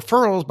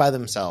 referrals by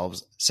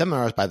themselves,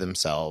 seminars by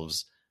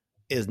themselves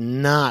is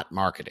not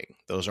marketing.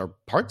 Those are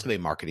parts of a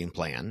marketing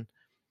plan,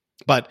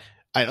 but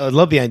I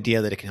love the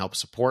idea that it can help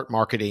support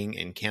marketing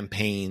and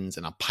campaigns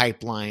and a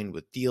pipeline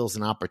with deals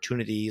and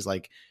opportunities.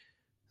 And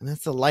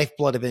that's the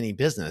lifeblood of any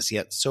business.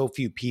 Yet so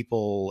few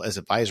people as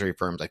advisory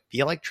firms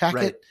feel like track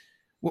it.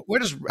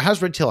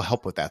 How's Redtail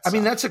help with that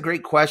stuff? That's a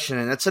great question.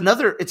 And it's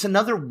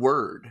another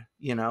word,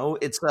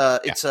 it's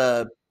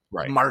a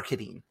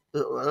marketing.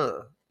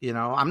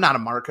 I'm not a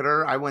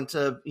marketer. I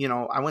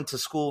went to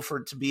school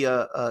to be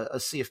a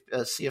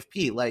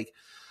CFP. Like,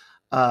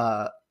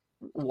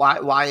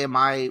 why am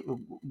I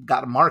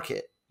got to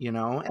market,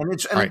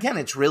 again,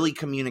 it's really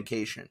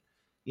communication,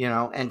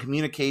 and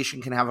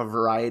communication can have a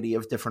variety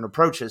of different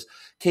approaches.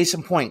 Case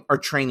in point, our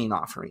training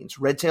offerings.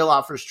 Redtail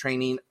offers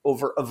training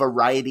over a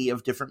variety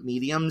of different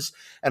mediums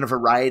and a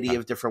variety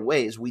of different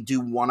ways. We do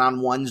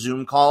one-on-one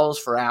Zoom calls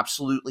for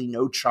absolutely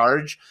no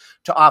charge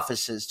to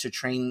offices to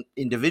train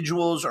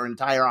individuals or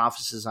entire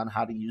offices on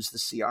how to use the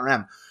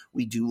CRM.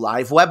 We do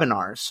live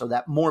webinars so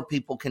that more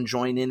people can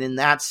join in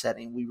that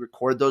setting. We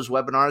record those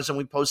webinars and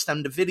we post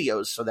them to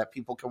videos so that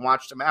people can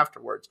watch them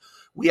afterwards.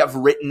 We have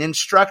written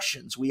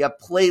instructions. We have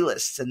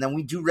playlists. And then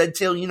we do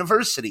Redtail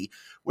University,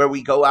 where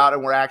we go out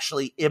and we're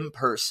actually in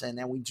person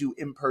and we do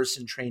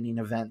in-person training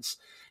events.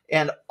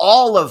 And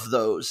all of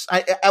those,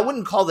 I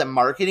wouldn't call them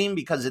marketing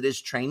because it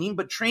is training,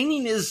 but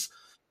training's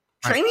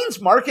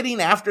marketing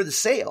after the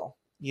sale.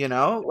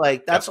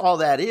 That's all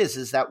that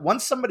is that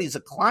once somebody's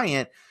a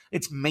client,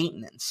 it's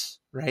maintenance,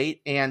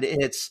 right? And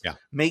it's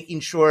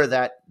making sure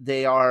that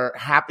they are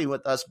happy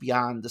with us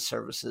beyond the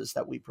services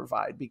that we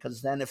provide.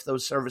 Because then if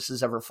those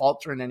services ever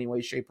falter in any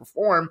way, shape, or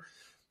form,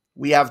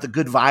 we have the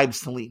good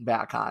vibes to lean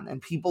back on.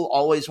 And people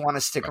always want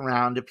to stick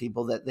around to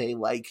people that they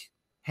like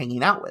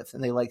hanging out with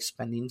and they like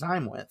spending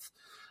time with.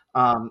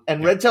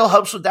 And Redtail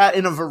helps with that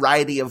in a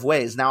variety of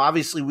ways. Now,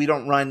 obviously, we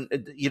don't run,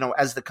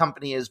 as the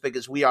company as big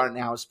as we are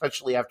now,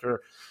 especially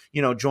after,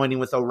 joining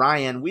with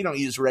Orion, we don't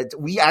use Redtail.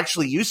 We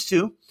actually used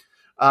to.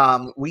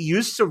 We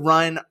used to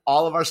run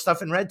all of our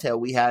stuff in Redtail.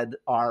 We had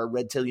our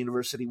Redtail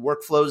University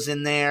workflows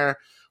in there.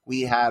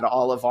 We had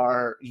all of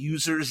our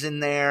users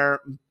in there,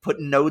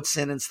 putting notes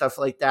in and stuff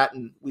like that.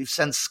 And we've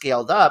since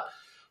scaled up.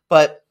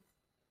 But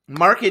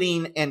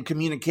marketing and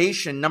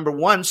communication, number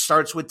one,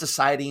 starts with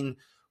deciding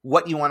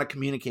what you want to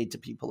communicate to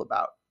people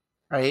about,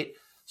 right?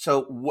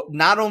 So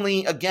not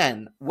only,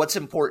 again, what's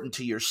important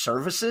to your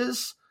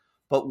services,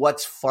 but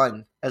what's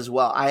fun as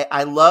well.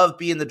 I love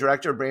being the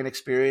director of brand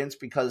experience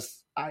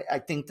because I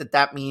think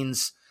that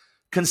means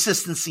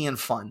consistency and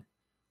fun,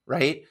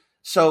 right?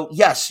 So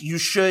yes, you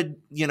should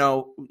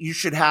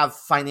have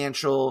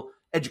financial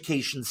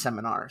education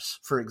seminars,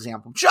 for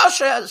example,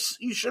 just as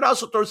you should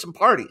also throw some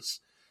parties.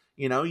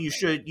 You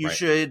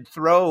should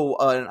throw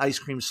an ice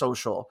cream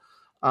social,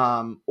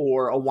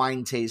 or a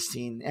wine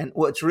tasting. And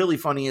what's really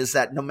funny is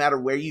that no matter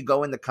where you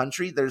go in the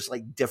country, there's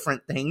like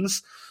different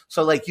things.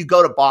 So like you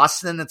go to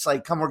Boston, it's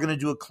like, come, we're going to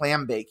do a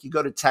clam bake. You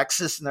go to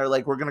Texas and they're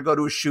like, we're going to go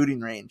to a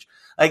shooting range.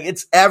 Like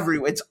it's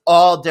everywhere. It's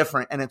all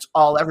different and it's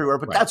all everywhere,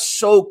 but that's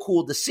so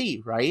cool to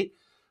see. Right.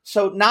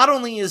 So not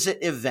only is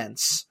it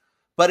events,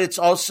 but it's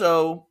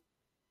also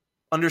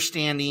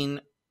understanding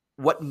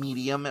what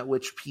medium at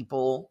which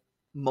people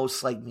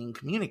most like being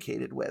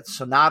communicated with.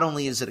 So not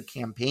only is it a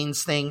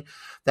campaigns thing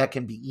that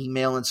can be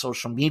email and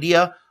social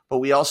media, but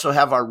we also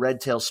have our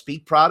Redtail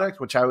Speak product,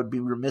 which I would be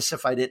remiss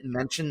if I didn't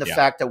mention the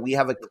fact that we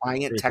have a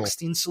client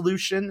texting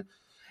solution,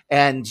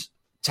 and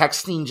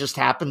texting just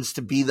happens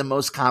to be the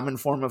most common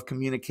form of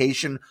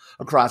communication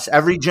across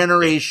every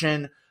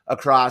generation,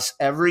 across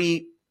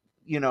every,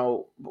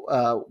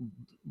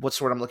 what's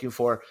the word I'm looking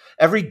for?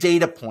 Every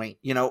data point,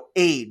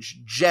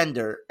 age,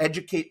 gender,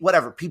 educate,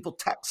 whatever, people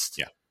text.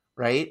 Yeah.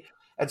 Right.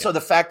 And so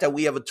the fact that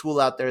we have a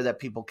tool out there that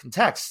people can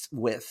text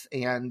with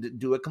and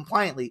do it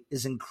compliantly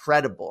is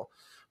incredible.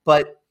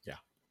 But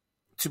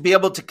to be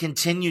able to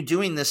continue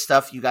doing this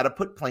stuff, you got to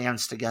put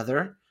plans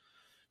together.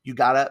 You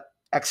got to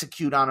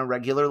execute on a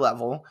regular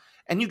level,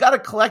 and you got to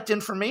collect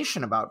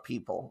information about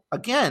people.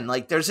 Again,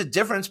 like there's a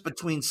difference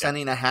between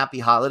sending a happy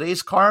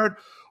holidays card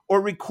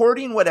or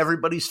recording what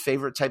everybody's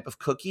favorite type of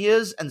cookie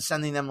is and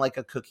sending them like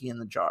a cookie in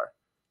the jar.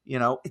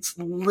 It's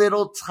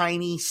little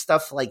tiny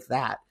stuff like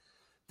that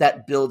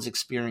builds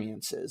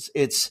experiences.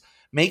 It's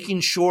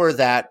making sure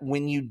that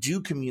when you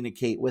do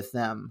communicate with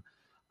them,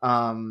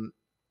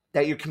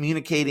 that you're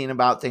communicating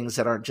about things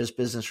that aren't just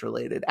business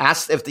related.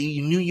 Ask if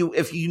you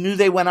knew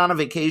they went on a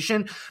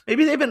vacation,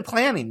 maybe they've been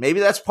planning.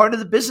 Maybe that's part of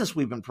the business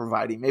we've been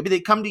providing. Maybe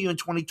they come to you in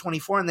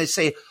 2024 and they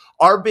say,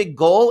 our big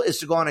goal is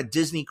to go on a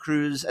Disney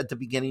cruise at the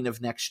beginning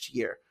of next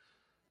year.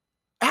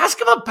 Ask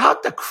them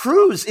about the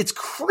cruise. It's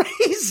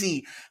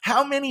crazy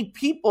how many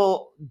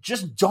people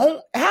just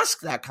don't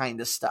ask that kind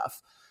of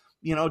stuff.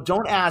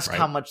 Don't ask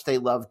how much they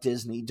love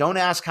Disney. Don't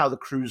ask how the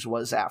cruise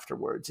was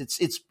afterwards.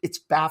 It's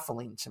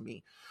baffling to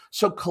me.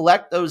 So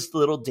collect those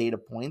little data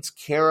points,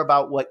 care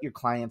about what your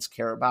clients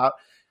care about,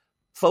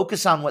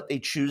 focus on what they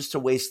choose to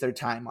waste their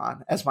time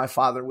on, as my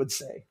father would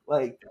say.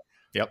 Like,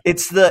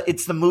 it's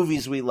the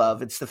movies we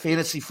love. It's the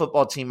fantasy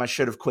football team I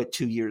should have quit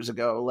 2 years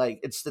ago. Like,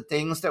 it's the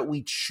things that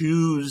we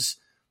choose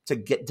to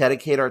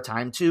dedicate our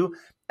time to.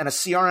 And a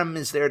CRM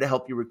is there to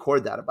help you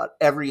record that about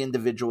every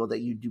individual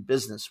that you do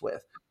business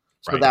with.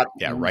 So that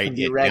write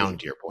it down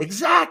to your point.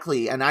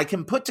 Exactly. And I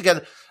can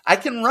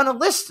run a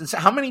list and say,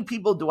 how many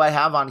people do I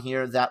have on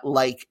here that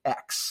like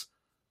X?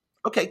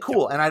 Okay,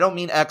 cool. And I don't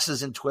mean X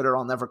as in Twitter.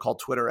 I'll never call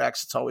Twitter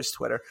X. It's always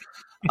Twitter.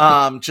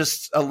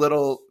 Just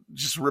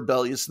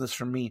rebelliousness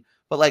from me.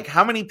 But like,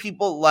 how many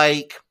people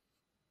like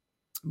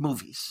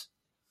movies?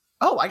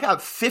 Oh, I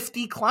got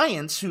 50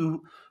 clients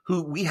who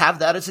we have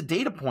that as a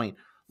data point.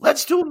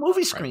 Let's do a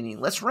movie screening.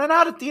 Right. Let's rent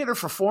out a theater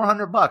for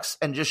 $400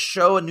 and just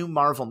show a new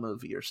Marvel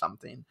movie or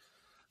something.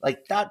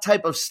 Like that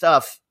type of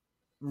stuff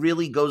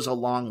really goes a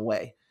long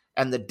way.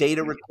 And the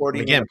data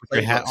recording. And again, put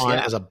your hat on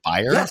as a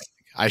buyer. Yes.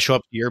 I show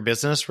up to your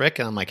business, Rick,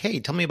 and I'm like,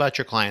 hey, tell me about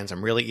your clients.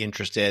 I'm really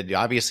interested.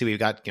 Obviously, we've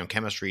got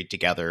chemistry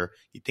together.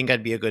 You think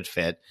I'd be a good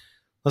fit.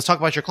 Let's talk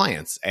about your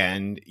clients.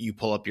 And you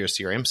pull up your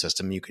CRM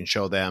system. You can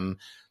show them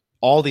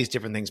all these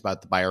different things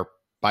about the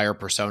buyer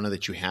persona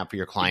that you have for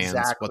your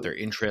clients, what their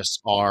interests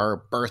are,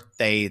 birth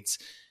dates.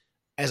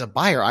 As a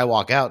buyer, I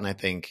walk out and I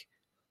think,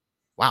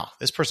 wow,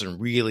 this person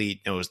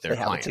really knows their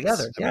clients.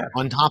 Together. Yeah.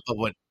 On top of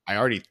what I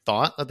already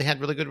thought that they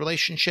had really good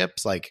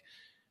relationships, like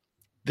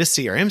this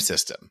CRM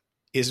system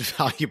is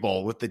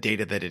valuable with the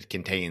data that it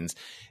contains,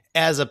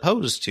 as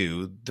opposed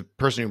to the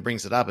person who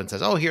brings it up and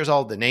says, oh, here's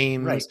all the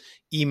names,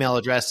 email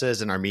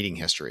addresses, and our meeting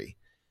history.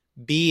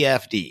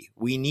 BFD.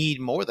 We need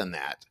more than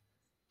that.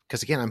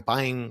 Because again, I'm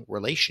buying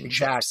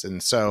relationships.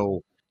 And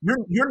so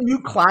your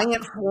new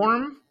client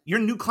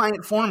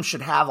form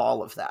should have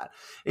all of that.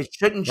 It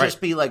shouldn't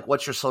just be like,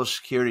 what's your social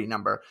security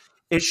number?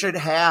 It should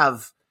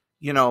have,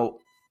 what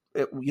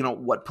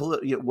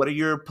are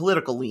your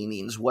political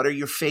leanings? What are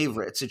your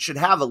favorites? It should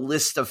have a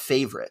list of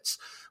favorites.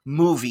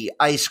 movie,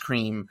 ice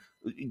cream,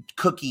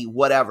 cookie,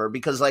 whatever.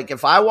 Because like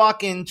if I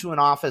walk into an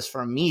office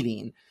for a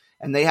meeting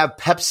and they have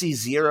Pepsi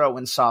Zero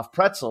and soft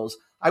pretzels,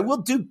 I will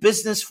do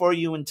business for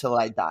you until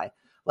I die.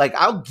 Like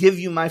I'll give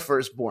you my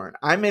firstborn.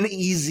 I'm an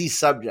easy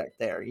subject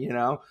there, you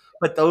know,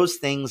 but those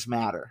things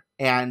matter.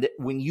 And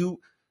when you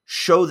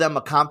show them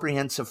a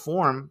comprehensive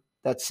form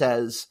that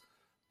says,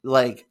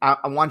 like,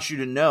 I want you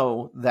to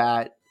know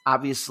that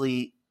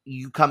obviously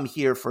you come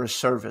here for a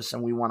service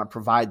and we want to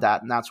provide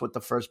that. And that's what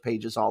the first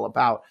page is all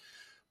about.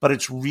 But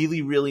it's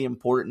really, really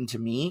important to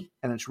me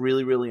and it's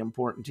really, really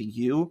important to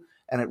you.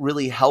 And it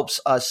really helps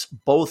us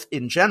both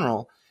in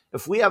general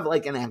if we have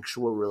like an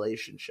actual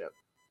relationship.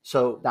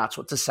 So that's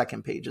what the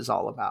second page is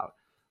all about.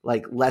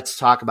 Like, let's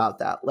talk about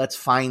that. Let's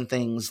find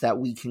things that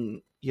we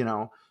can, you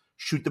know,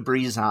 shoot the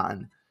breeze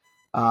on.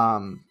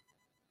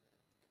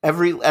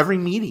 Every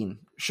meeting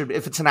should,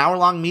 if it's an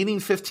hour-long meeting,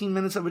 15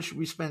 minutes of it should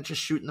be spent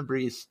just shooting the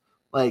breeze.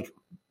 Like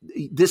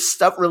this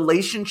stuff,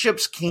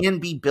 relationships can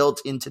be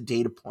built into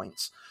data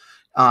points.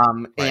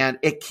 And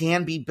it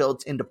can be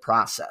built into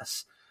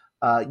process.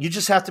 You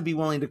just have to be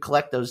willing to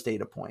collect those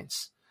data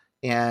points.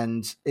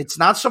 And it's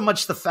not so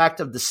much the fact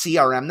of the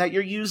CRM that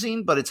you're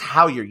using, but it's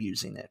how you're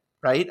using it,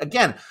 right?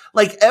 Again,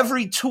 like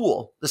every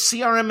tool, the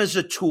CRM is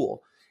a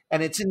tool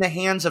and it's in the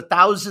hands of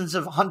thousands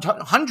of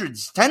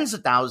hundreds, tens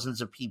of thousands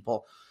of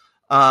people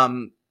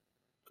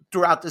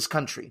throughout this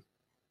country.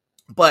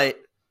 But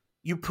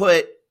you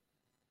put,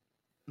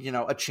 you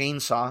know, a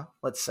chainsaw,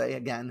 let's say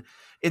again,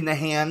 in the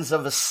hands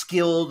of a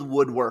skilled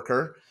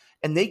woodworker,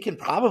 and they can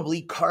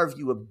probably carve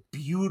you a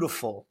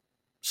beautiful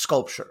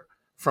sculpture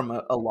from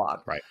a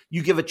log. Right.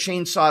 You give a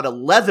chainsaw to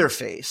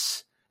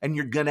Leatherface and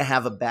you're going to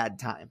have a bad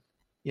time,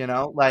 you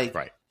know, like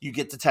you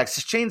get the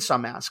Texas Chainsaw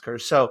Massacre.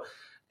 So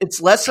it's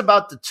less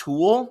about the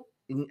tool.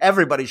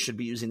 Everybody should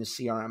be using a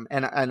CRM,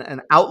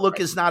 and Outlook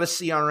is not a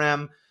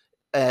CRM.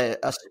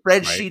 A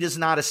spreadsheet is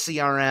not a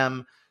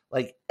CRM.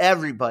 Like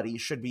everybody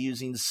should be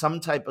using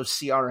some type of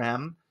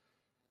CRM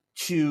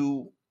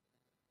to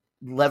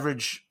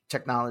leverage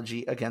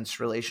technology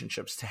against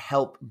relationships, to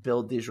help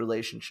build these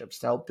relationships,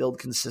 to help build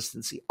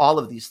consistency, all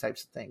of these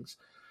types of things.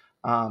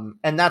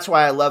 And that's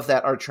why I love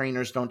that our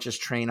trainers don't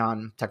just train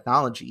on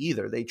technology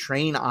either. They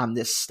train on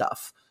this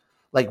stuff.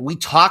 Like we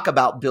talk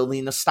about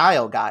building a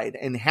style guide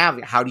and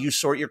how do you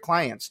sort your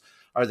clients?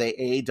 Are they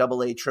A,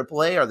 AA,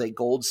 AAA? Are they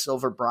gold,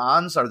 silver,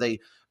 bronze? Are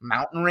they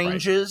mountain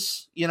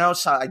ranges? You know,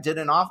 so I did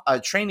a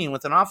training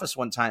with an office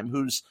one time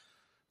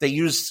they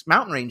used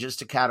mountain ranges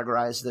to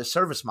categorize the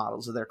service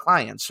models of their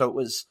clients. So it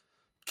was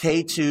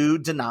K2,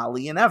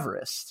 Denali, and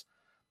Everest.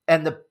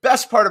 And the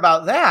best part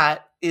about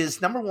that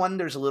is, number one,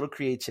 there's a little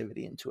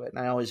creativity into it,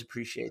 and I always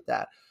appreciate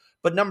that.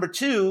 But number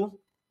two,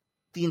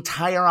 the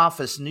entire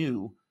office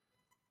knew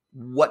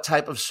what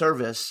type of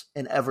service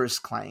an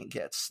Everest client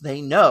gets. They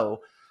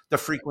know the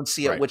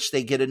frequency at which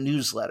they get a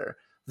newsletter.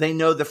 They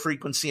know the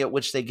frequency at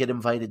which they get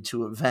invited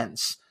to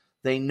events.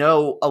 They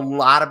know a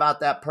lot about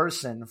that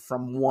person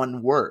from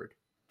one word.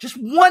 Just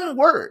one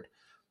word.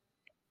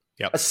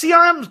 Yep. A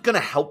CRM is going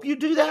to help you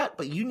do that,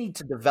 but you need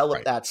to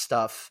develop that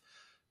stuff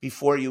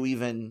before you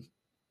even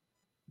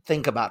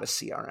think about a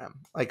CRM.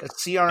 Like a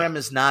CRM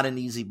is not an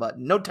easy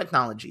button. No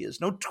technology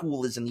is. No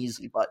tool is an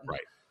easy button.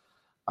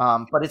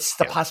 Right. But it's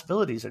the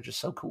possibilities are just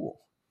so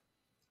cool.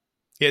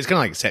 Yeah, it's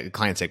kind of like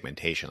client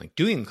segmentation. Like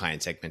doing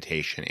client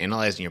segmentation,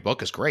 analyzing your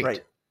book is great.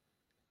 Right.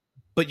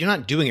 But you're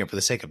not doing it for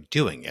the sake of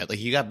doing it. Like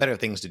you got better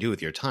things to do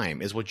with your time.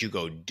 Is what you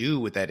go do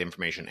with that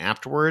information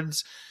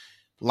afterwards.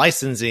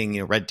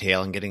 Licensing,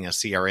 Redtail and getting a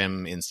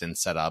CRM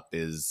instance set up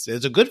is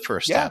a good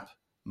first step,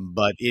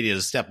 but it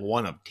is step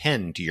 1 of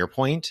 10 to your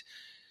point.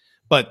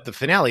 But the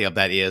finale of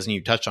that is, and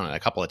you touched on it a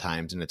couple of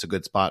times, and it's a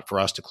good spot for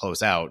us to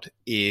close out,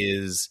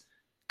 is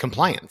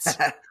compliance.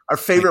 Our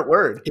favorite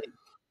word.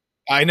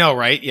 I know,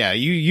 right? Yeah,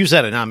 you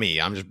said it, not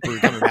me. We're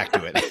coming back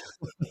to it.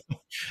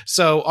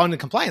 So on the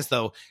compliance,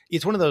 though,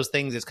 it's one of those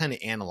things that's kind of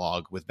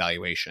analog with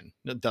valuation.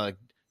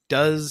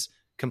 Does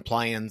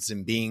compliance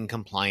and being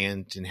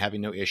compliant and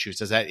having no issues,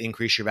 does that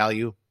increase your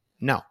value?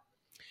 No.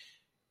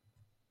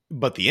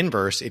 But the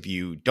inverse, if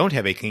you don't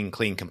have a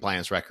clean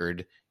compliance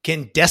record,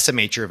 can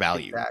decimate your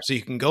value. Exactly. So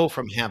you can go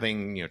from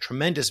having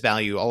tremendous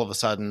value all of a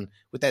sudden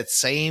with that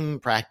same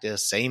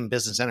practice, same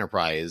business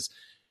enterprise,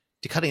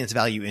 to cutting its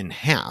value in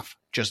half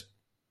just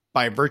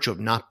by virtue of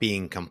not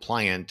being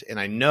compliant. And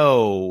I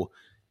know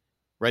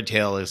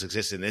Redtail has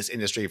existed in this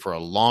industry for a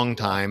long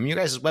time. You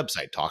guys'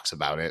 website talks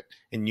about it,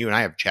 and you and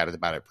I have chatted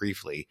about it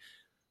briefly.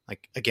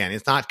 Like, again,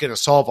 it's not going to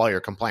solve all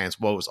your compliance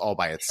woes all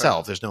by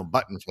itself. Sure. There's no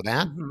button for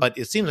that, but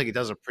it seems like it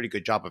does a pretty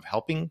good job of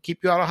helping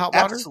keep you out of hot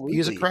water. Absolutely.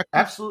 Use it correctly.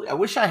 Absolutely. I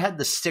wish I had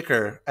the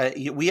sticker.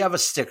 We have a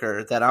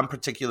sticker that I'm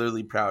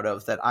particularly proud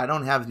of that I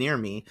don't have near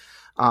me,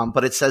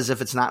 but it says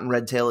if it's not in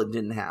Redtail, it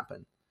didn't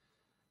happen.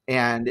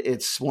 And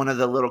it's one of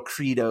the little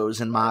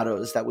credos and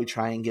mottos that we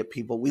try and get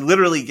people. We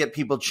literally get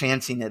people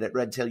chanting it at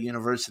Redtail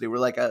University. We're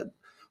like a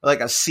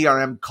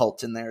CRM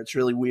cult in there. It's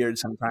really weird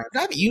sometimes.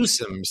 I've used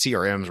some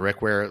CRMs,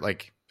 Rick, where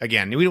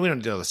again, we don't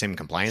deal with the same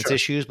compliance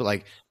issues,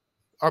 but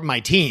or my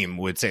team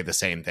would say the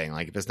same thing.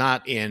 Like if it's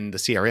not in the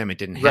CRM, it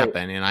didn't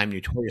happen. And I'm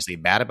notoriously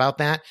bad about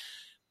that.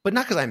 But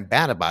not because I'm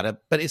bad about it,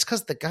 but it's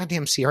because the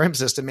goddamn CRM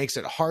system makes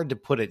it hard to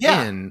put it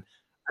in.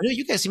 I know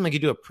you guys seem like you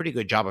do a pretty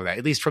good job of that,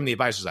 at least from the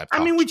advisors I've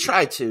talked to. We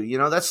try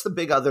to. That's the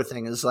big other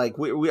thing is like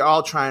we're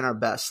all trying our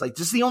best. Like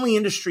this is the only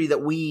industry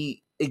that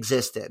we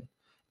exist in.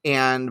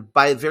 And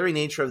by the very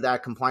nature of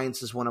that,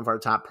 compliance is one of our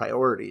top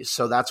priorities.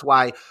 So that's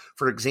why,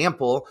 for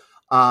example,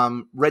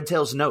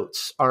 Redtail's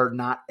notes are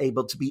not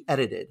able to be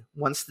edited.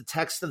 Once the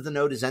text of the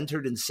note is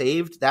entered and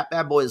saved, that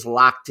bad boy is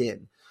locked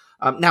in.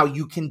 Now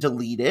you can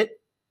delete it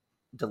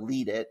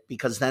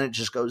because then it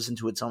just goes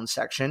into its own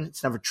section.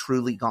 It's never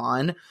truly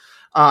gone.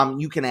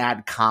 You can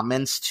add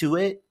comments to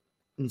it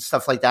and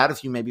stuff like that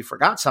if you maybe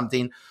forgot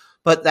something.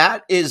 But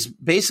that is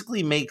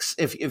basically makes,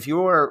 if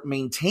you're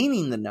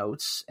maintaining the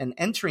notes and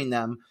entering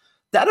them,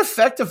 that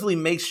effectively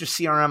makes your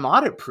CRM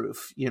audit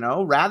proof,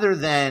 rather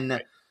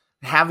than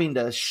having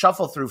to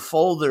shuffle through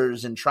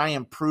folders and try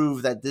and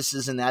prove that this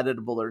isn't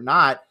editable or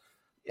not.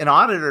 An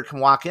auditor can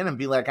walk in and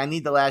be like, I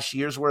need the last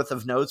year's worth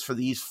of notes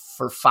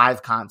for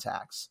 5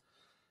 contacts.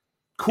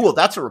 Cool.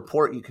 That's a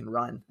report you can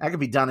run. That could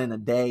be done in a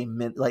day.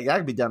 That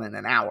could be done in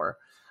an hour.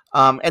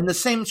 And the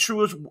same is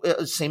true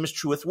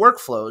with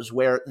workflows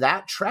where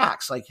that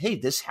tracks like, hey,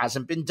 this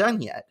hasn't been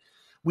done yet.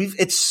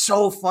 It's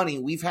so funny.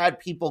 We've had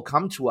people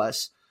come to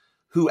us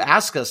who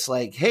ask us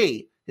like,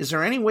 hey, is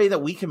there any way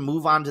that we can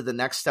move on to the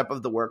next step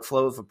of the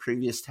workflow if a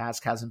previous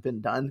task hasn't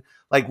been done?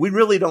 Like, we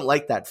really don't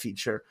like that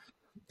feature.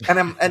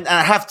 And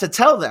I have to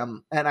tell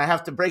them, and I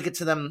have to break it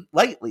to them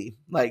lightly.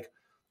 Like,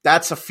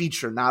 that's a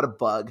feature, not a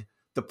bug.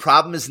 The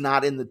problem is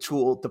not in the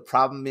tool. The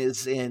problem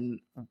is in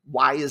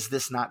why is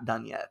this not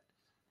done yet?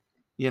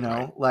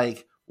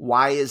 Like,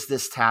 why is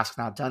this task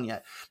not done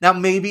yet? Now,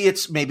 maybe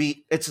it's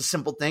a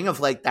simple thing of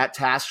like that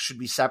task should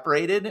be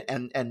separated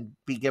and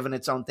be given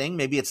its own thing.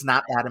 Maybe it's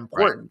not that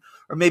important.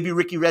 Or maybe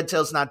Ricky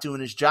Redtail's not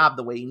doing his job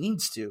the way he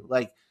needs to.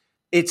 Like,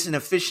 it's an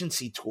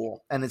efficiency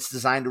tool and it's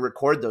designed to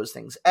record those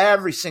things.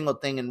 Every single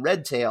thing in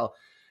Redtail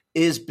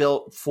is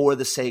built for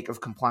the sake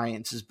of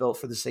compliance, is built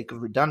for the sake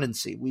of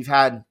redundancy. We've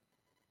had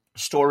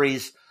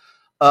stories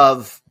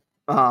of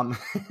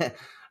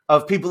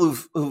of people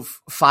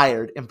who've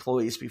fired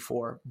employees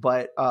before,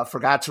 but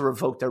forgot to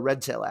revoke their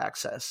Redtail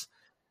access.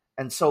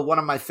 And so one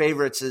of my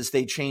favorites is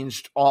they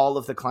changed all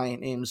of the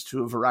client names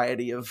to a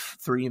variety of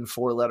 3 and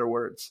 4 letter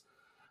words.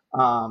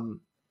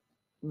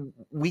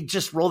 We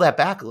just roll that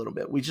back a little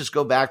bit. We just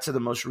go back to the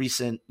most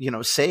recent,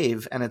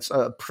 save, and it's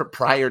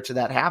prior to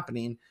that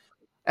happening,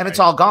 and it's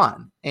all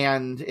gone,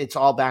 and it's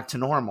all back to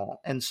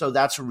normal. And so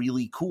that's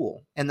really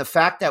cool. And the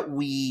fact that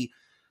we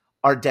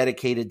are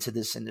dedicated to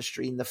this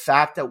industry, and the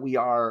fact that we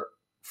are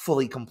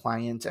fully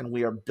compliant and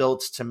we are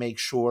built to make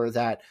sure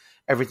that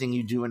everything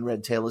you do in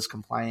Redtail is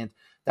compliant,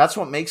 that's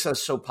what makes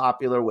us so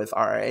popular with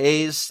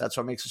RIAs. That's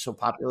what makes us so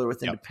popular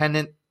with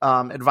independent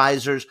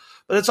advisors.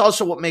 But it's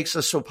also what makes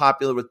us so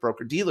popular with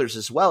broker dealers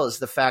as well, is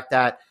the fact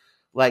that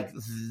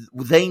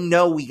they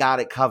know we got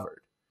it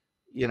covered.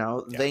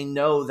 They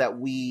know that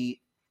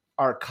we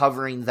are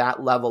covering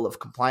that level of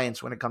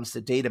compliance when it comes to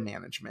data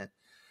management.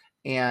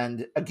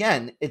 And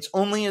again, it's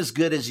only as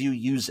good as you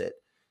use it.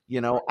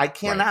 I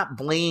cannot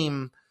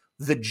blame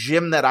the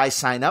gym that I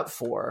sign up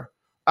for.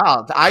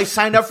 Oh, I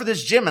signed up for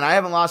this gym and I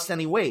haven't lost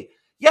any weight.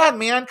 Yeah,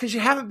 man, because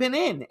you haven't been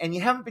in and you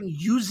haven't been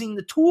using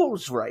the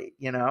tools right,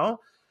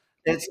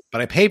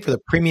 But I paid for the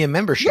premium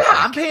membership. Yeah,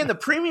 I'm paying the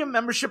premium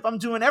membership. I'm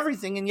doing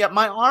everything, and yet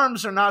my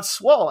arms are not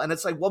swole. And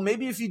it's like, well,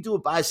 maybe if you do a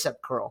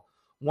bicep curl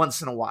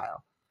once in a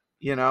while,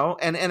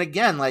 and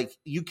again, like,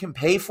 you can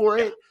pay for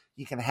it.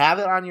 You can have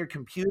it on your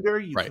computer.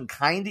 You can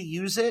kind of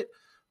use it,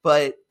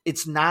 but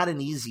it's not an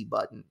easy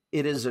button.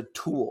 It is a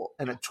tool,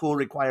 and a tool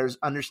requires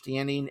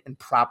understanding and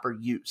proper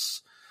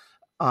use.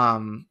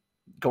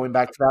 Going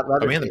back to that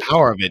leather. The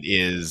power of it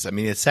is,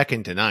 it's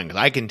second to none. Because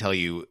I can tell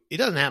you, it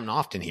doesn't happen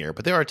often here,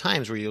 but there are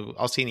times where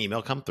I'll see an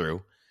email come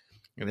through,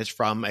 and it's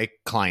from a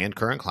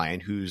current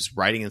client, who's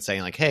writing and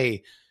saying like,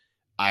 "Hey,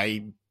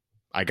 I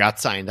got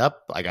signed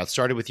up. I got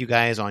started with you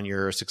guys on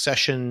your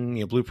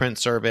succession, blueprint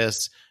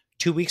service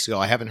 2 weeks ago.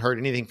 I haven't heard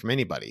anything from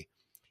anybody."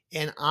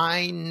 And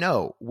I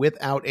know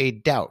without a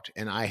doubt,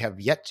 and I have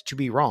yet to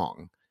be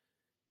wrong,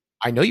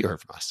 I know you heard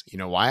from us. You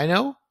know why I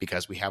know?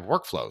 Because we have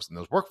workflows, and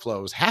those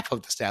workflows, half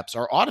of the steps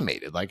are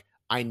automated. Like,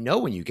 I know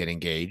when you get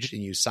engaged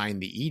and you sign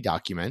the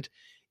e-document,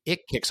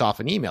 it kicks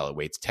off an email. It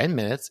waits 10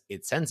 minutes.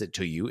 It sends it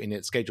to you, and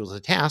it schedules a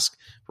task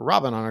for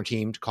Robin on our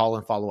team to call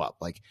and follow up,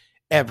 like,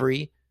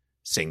 every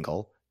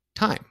single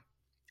time.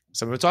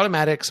 Some of it's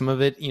automatic. Some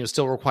of it,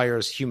 still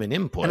requires human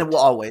input. And it will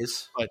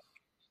always. But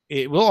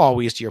it will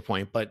always, to your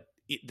point, but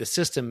the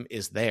system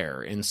is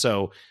there. And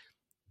so,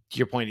 to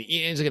your point,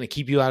 is it going to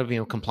keep you out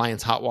of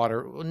compliance hot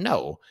water?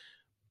 No.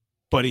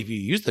 But if you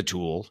use the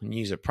tool and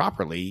use it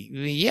properly,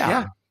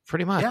 yeah.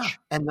 Pretty much. Yeah.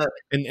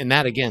 And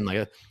that, again, like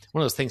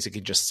one of those things that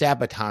could just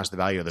sabotage the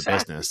value of the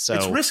business. So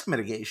it's risk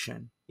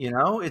mitigation,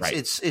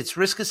 it's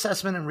risk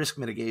assessment and risk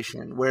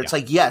mitigation, where it's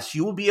like, yes,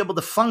 you will be able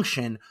to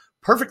function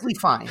perfectly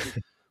fine,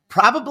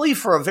 Probably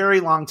for a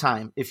very long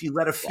time if you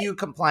let a few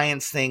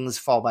compliance things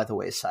fall by the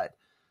wayside.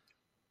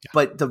 Yeah.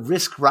 But the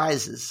risk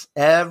rises.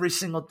 Every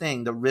single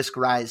thing, the risk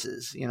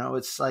rises.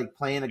 It's like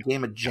playing a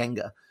game of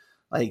Jenga.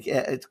 Like,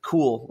 it's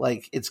cool.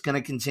 Like, it's going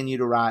to continue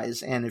to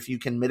rise. And if you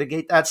can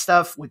mitigate that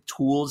stuff with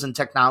tools and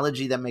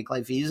technology that make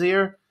life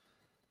easier,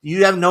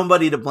 you have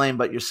nobody to blame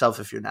but yourself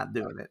if you're not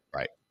doing it.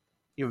 Right.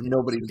 You have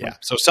nobody to blame. Yeah.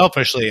 So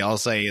selfishly, I'll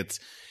say it's,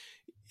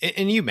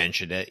 and you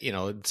mentioned it,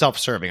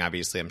 self-serving,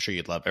 obviously. I'm sure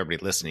you'd love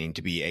everybody listening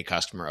to be a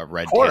customer of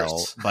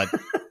Redtail, but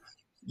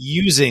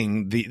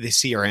using the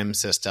CRM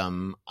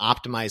system,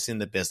 optimizing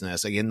the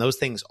business, again, those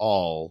things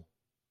all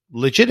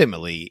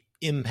legitimately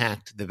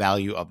impact the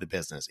value of the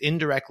business,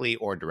 indirectly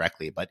or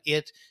directly, but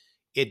it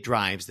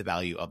drives the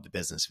value of the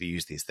business if you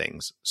use these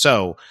things.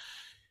 So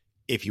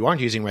if you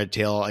aren't using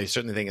Redtail, I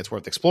certainly think it's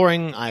worth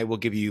exploring. I will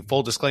give you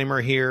full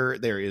disclaimer here. I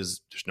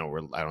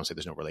don't say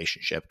there's no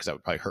relationship because that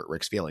would probably hurt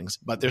Rick's feelings,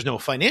 but there's no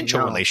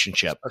financial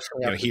relationship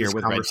here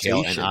with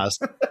Redtail and us.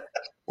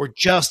 We're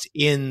just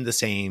in the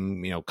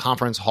same,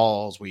 conference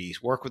halls. We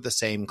work with the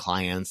same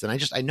clients.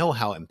 And I know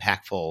how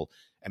impactful,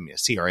 a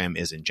CRM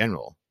is in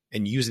general,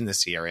 and using the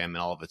CRM and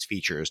all of its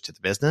features to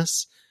the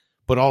business,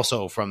 but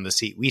also from the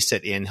seat we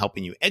sit in,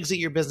 helping you exit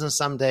your business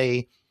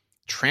someday,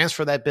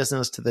 transfer that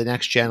business to the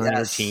next gen on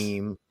your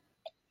team.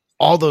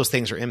 All those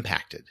things are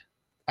impacted.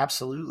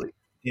 Absolutely.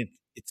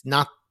 It's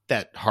not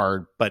that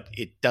hard, but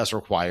it does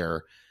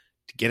require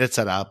to get it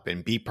set up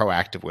and be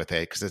proactive with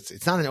it, because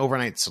it's not an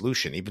overnight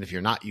solution, even if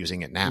you're not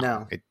using it now.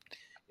 No. It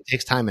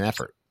takes time and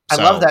effort. I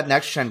love that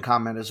next gen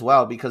comment as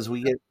well, because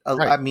we get,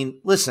 I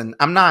mean, listen,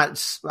 I'm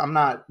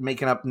not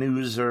making up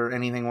news or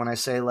anything when I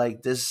say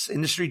like this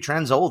industry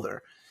trend's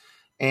older.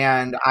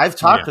 And I've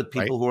talked with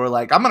people who are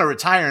like, I'm going to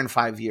retire in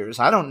 5 years.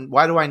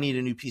 Why do I need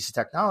a new piece of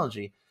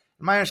technology?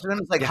 And my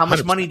understanding is like, how much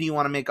 100%. Money do you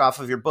want to make off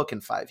of your book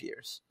in 5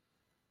 years?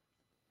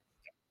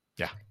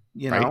 Yeah.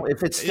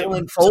 If it's still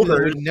in folders,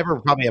 it would never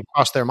probably have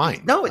crossed their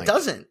mind. No, it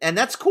doesn't. And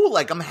that's cool.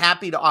 Like, I'm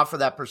happy to offer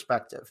that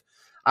perspective.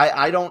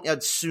 I don't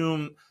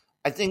assume.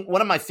 I think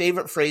one of my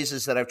favorite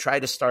phrases that I've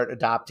tried to start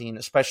adopting,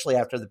 especially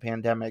after the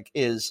pandemic,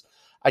 is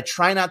I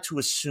try not to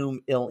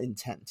assume ill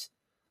intent.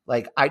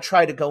 Like, I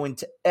try to go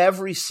into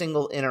every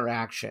single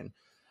interaction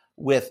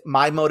with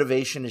my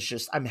motivation is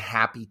just, I'm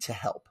happy to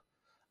help.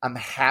 I'm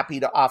happy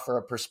to offer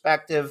a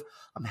perspective.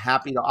 I'm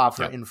happy to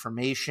offer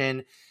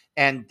information.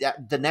 And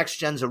the next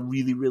gen's a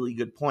really, really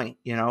good point.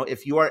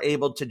 If you are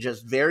able to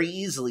just very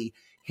easily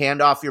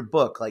hand off your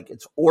book, like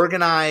it's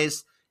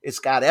organized, it's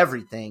got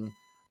everything,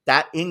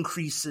 that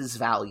increases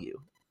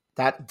value.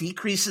 That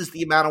decreases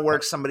the amount of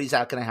work somebody's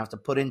not going to have to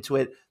put into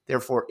it,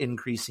 therefore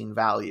increasing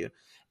value.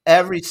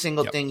 Every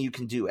single thing you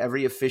can do,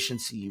 every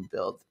efficiency you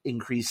build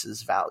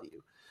increases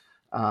value.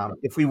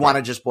 If we want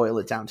to just boil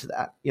it down to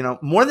that,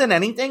 more than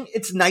anything,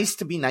 it's nice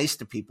to be nice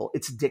to people.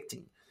 It's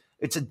addicting.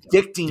 It's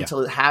addicting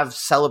to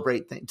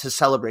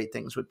celebrate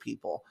things with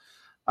people.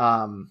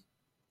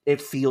 It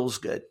feels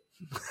good.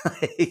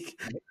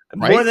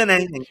 More than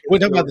anything. We're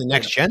talking about the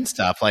next gen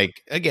stuff.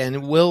 Like,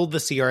 again, will the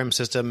CRM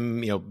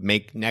system,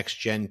 make next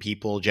gen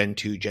people, Gen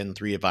 2, Gen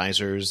 3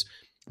 advisors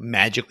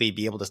magically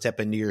be able to step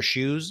into your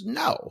shoes?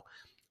 No.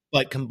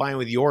 But combined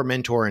with your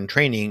mentor and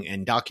training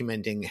and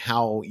documenting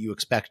how you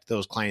expect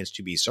those clients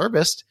to be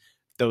serviced,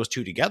 those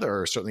two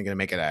together are certainly going to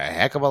make it a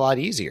heck of a lot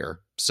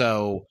easier.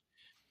 So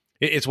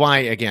it's why,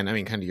 again,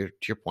 kind of to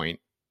your point,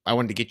 I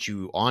wanted to get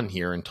you on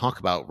here and talk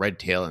about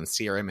Redtail and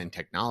CRM and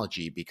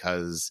technology,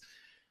 because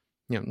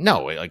we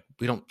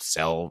don't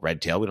sell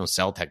Redtail, we don't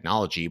sell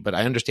technology, but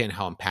I understand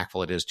how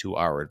impactful it is to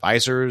our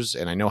advisors,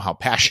 and I know how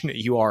passionate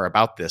you are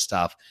about this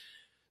stuff.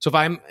 So if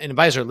I'm an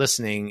advisor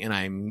listening and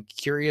I'm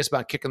curious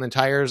about kicking the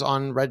tires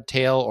on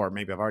Redtail, or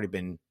maybe I've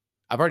already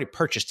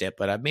purchased it,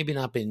 but I've maybe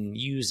not been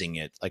using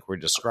it like we're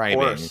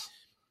describing,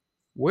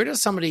 where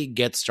does somebody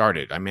get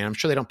started? I'm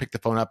sure they don't pick the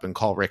phone up and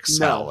call Rick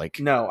Sell.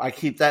 No, I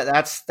keep that.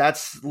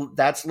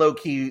 That's low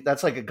key.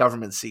 That's like a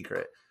government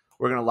secret.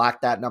 We're going to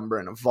lock that number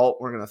in a vault.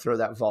 We're going to throw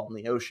that vault in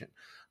the ocean.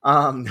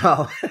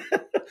 No,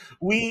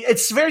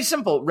 it's very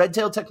simple.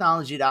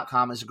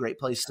 Redtailtechnology.com is a great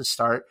place to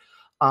start.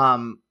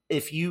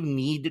 If you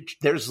need,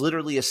 there's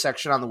literally a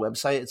section on the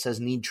website. It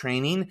says need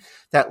training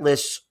that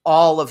lists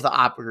all of the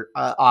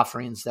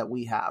offerings that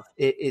we have.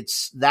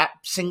 It's that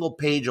single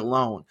page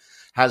alone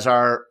has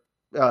our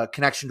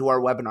connection to our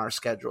webinar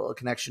schedule, a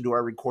connection to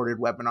our recorded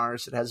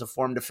webinars. It has a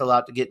form to fill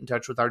out to get in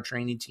touch with our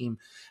training team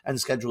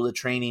and schedule the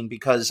training.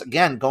 Because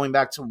again, going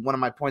back to one of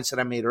my points that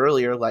I made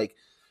earlier, like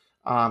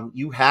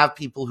you have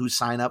people who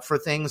sign up for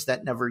things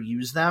that never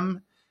use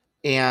them.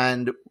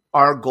 And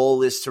our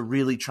goal is to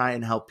really try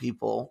and help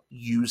people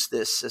use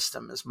this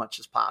system as much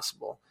as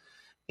possible.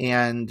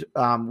 And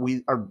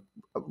we are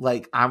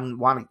like, I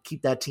want to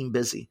keep that team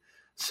busy.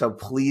 So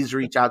please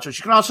reach out to us.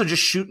 You can also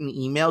just shoot an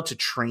email to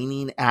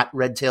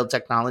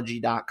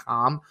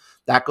training@redtailtechnology.com.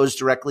 That goes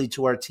directly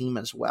to our team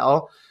as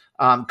well.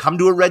 Come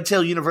to a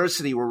Redtail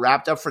University. We're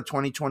wrapped up for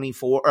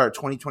 2024 or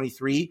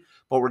 2023,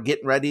 but we're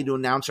getting ready to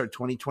announce our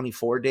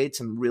 2024 dates.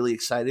 I'm really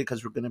excited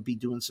because we're going to be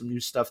doing some new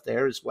stuff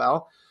there as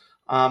well.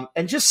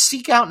 And just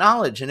seek out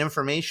knowledge and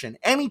information.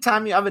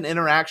 Anytime you have an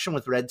interaction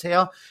with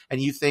Redtail and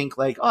you think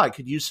like, oh, I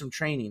could use some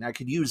training, I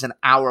could use an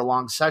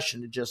hour-long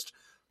session to just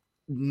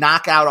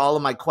knock out all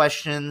of my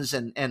questions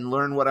and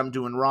learn what I'm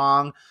doing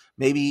wrong.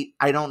 Maybe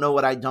I don't know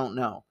what I don't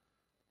know.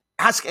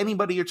 Ask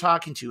anybody you're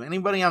talking to.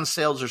 Anybody on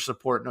sales or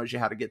support knows you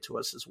how to get to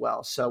us as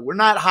well. So we're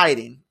not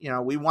hiding.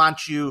 We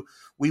want you.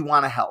 We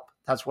want to help.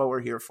 That's what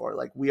we're here for.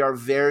 Like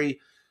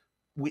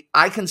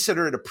I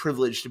consider it a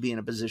privilege to be in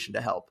a position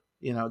to help.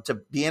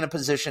 To be in a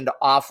position to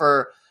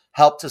offer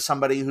help to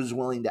somebody who's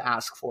willing to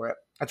ask for it.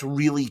 That's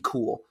really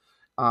cool.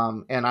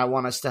 And I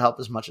want us to help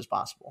as much as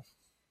possible.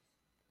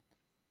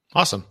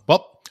 Awesome.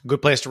 Well,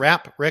 good place to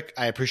wrap. Rick,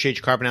 I appreciate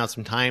you carving out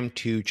some time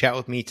to chat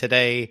with me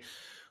today.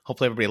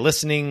 Hopefully everybody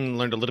listening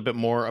learned a little bit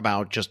more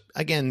about just,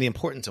 again, the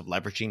importance of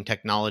leveraging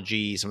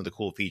technology, some of the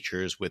cool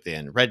features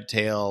within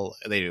Redtail.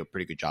 They do a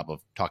pretty good job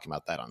of talking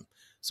about that on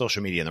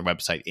social media and their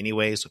website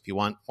anyway. So if you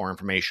want more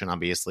information,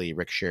 obviously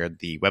Rick shared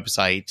the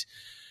website.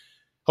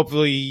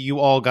 Hopefully you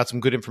all got some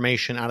good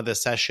information out of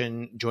this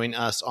session. Join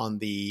us on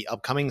the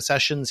upcoming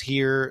sessions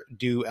here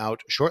due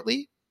out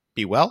shortly.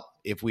 Be well.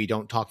 If we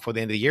don't talk before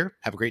the end of the year,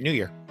 have a great new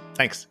year.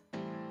 Thanks.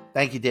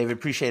 Thank you, David.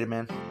 Appreciate it,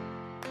 man.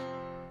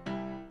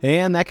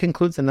 And that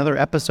concludes another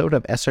episode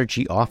of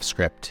SRG Off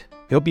Script.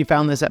 I hope you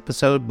found this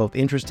episode both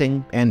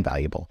interesting and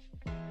valuable.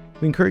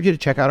 We encourage you to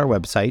check out our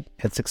website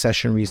at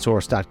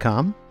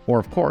successionresource.com, or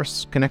of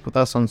course, connect with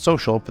us on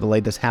social for the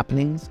latest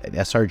happenings at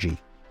SRG.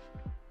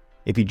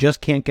 If you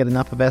just can't get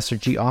enough of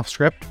SRG Off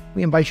Script,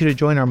 we invite you to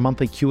join our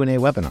monthly Q&A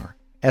webinar,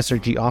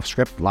 SRG Off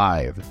Script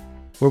Live,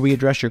 where we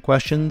address your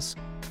questions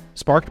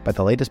sparked by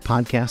the latest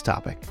podcast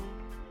topic.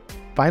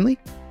 Finally,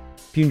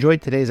 if you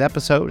enjoyed today's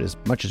episode as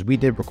much as we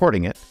did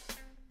recording it,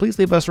 please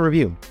leave us a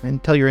review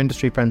and tell your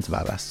industry friends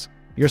about us.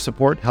 Your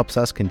support helps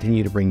us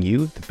continue to bring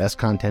you the best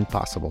content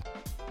possible.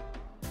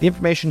 The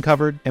information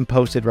covered and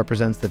posted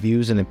represents the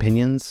views and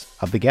opinions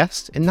of the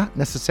guest and not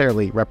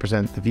necessarily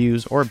represent the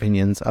views or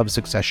opinions of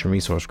Succession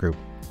Resource Group.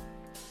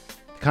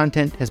 The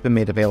content has been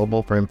made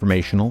available for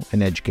informational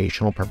and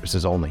educational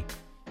purposes only.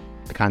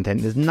 The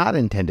content is not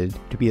intended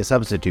to be a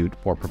substitute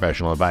for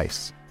professional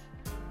advice.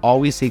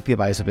 Always seek the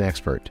advice of an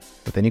expert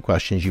with any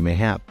questions you may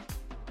have.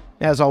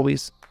 As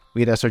always,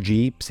 we at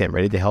SRG stand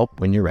ready to help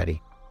when you're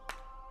ready.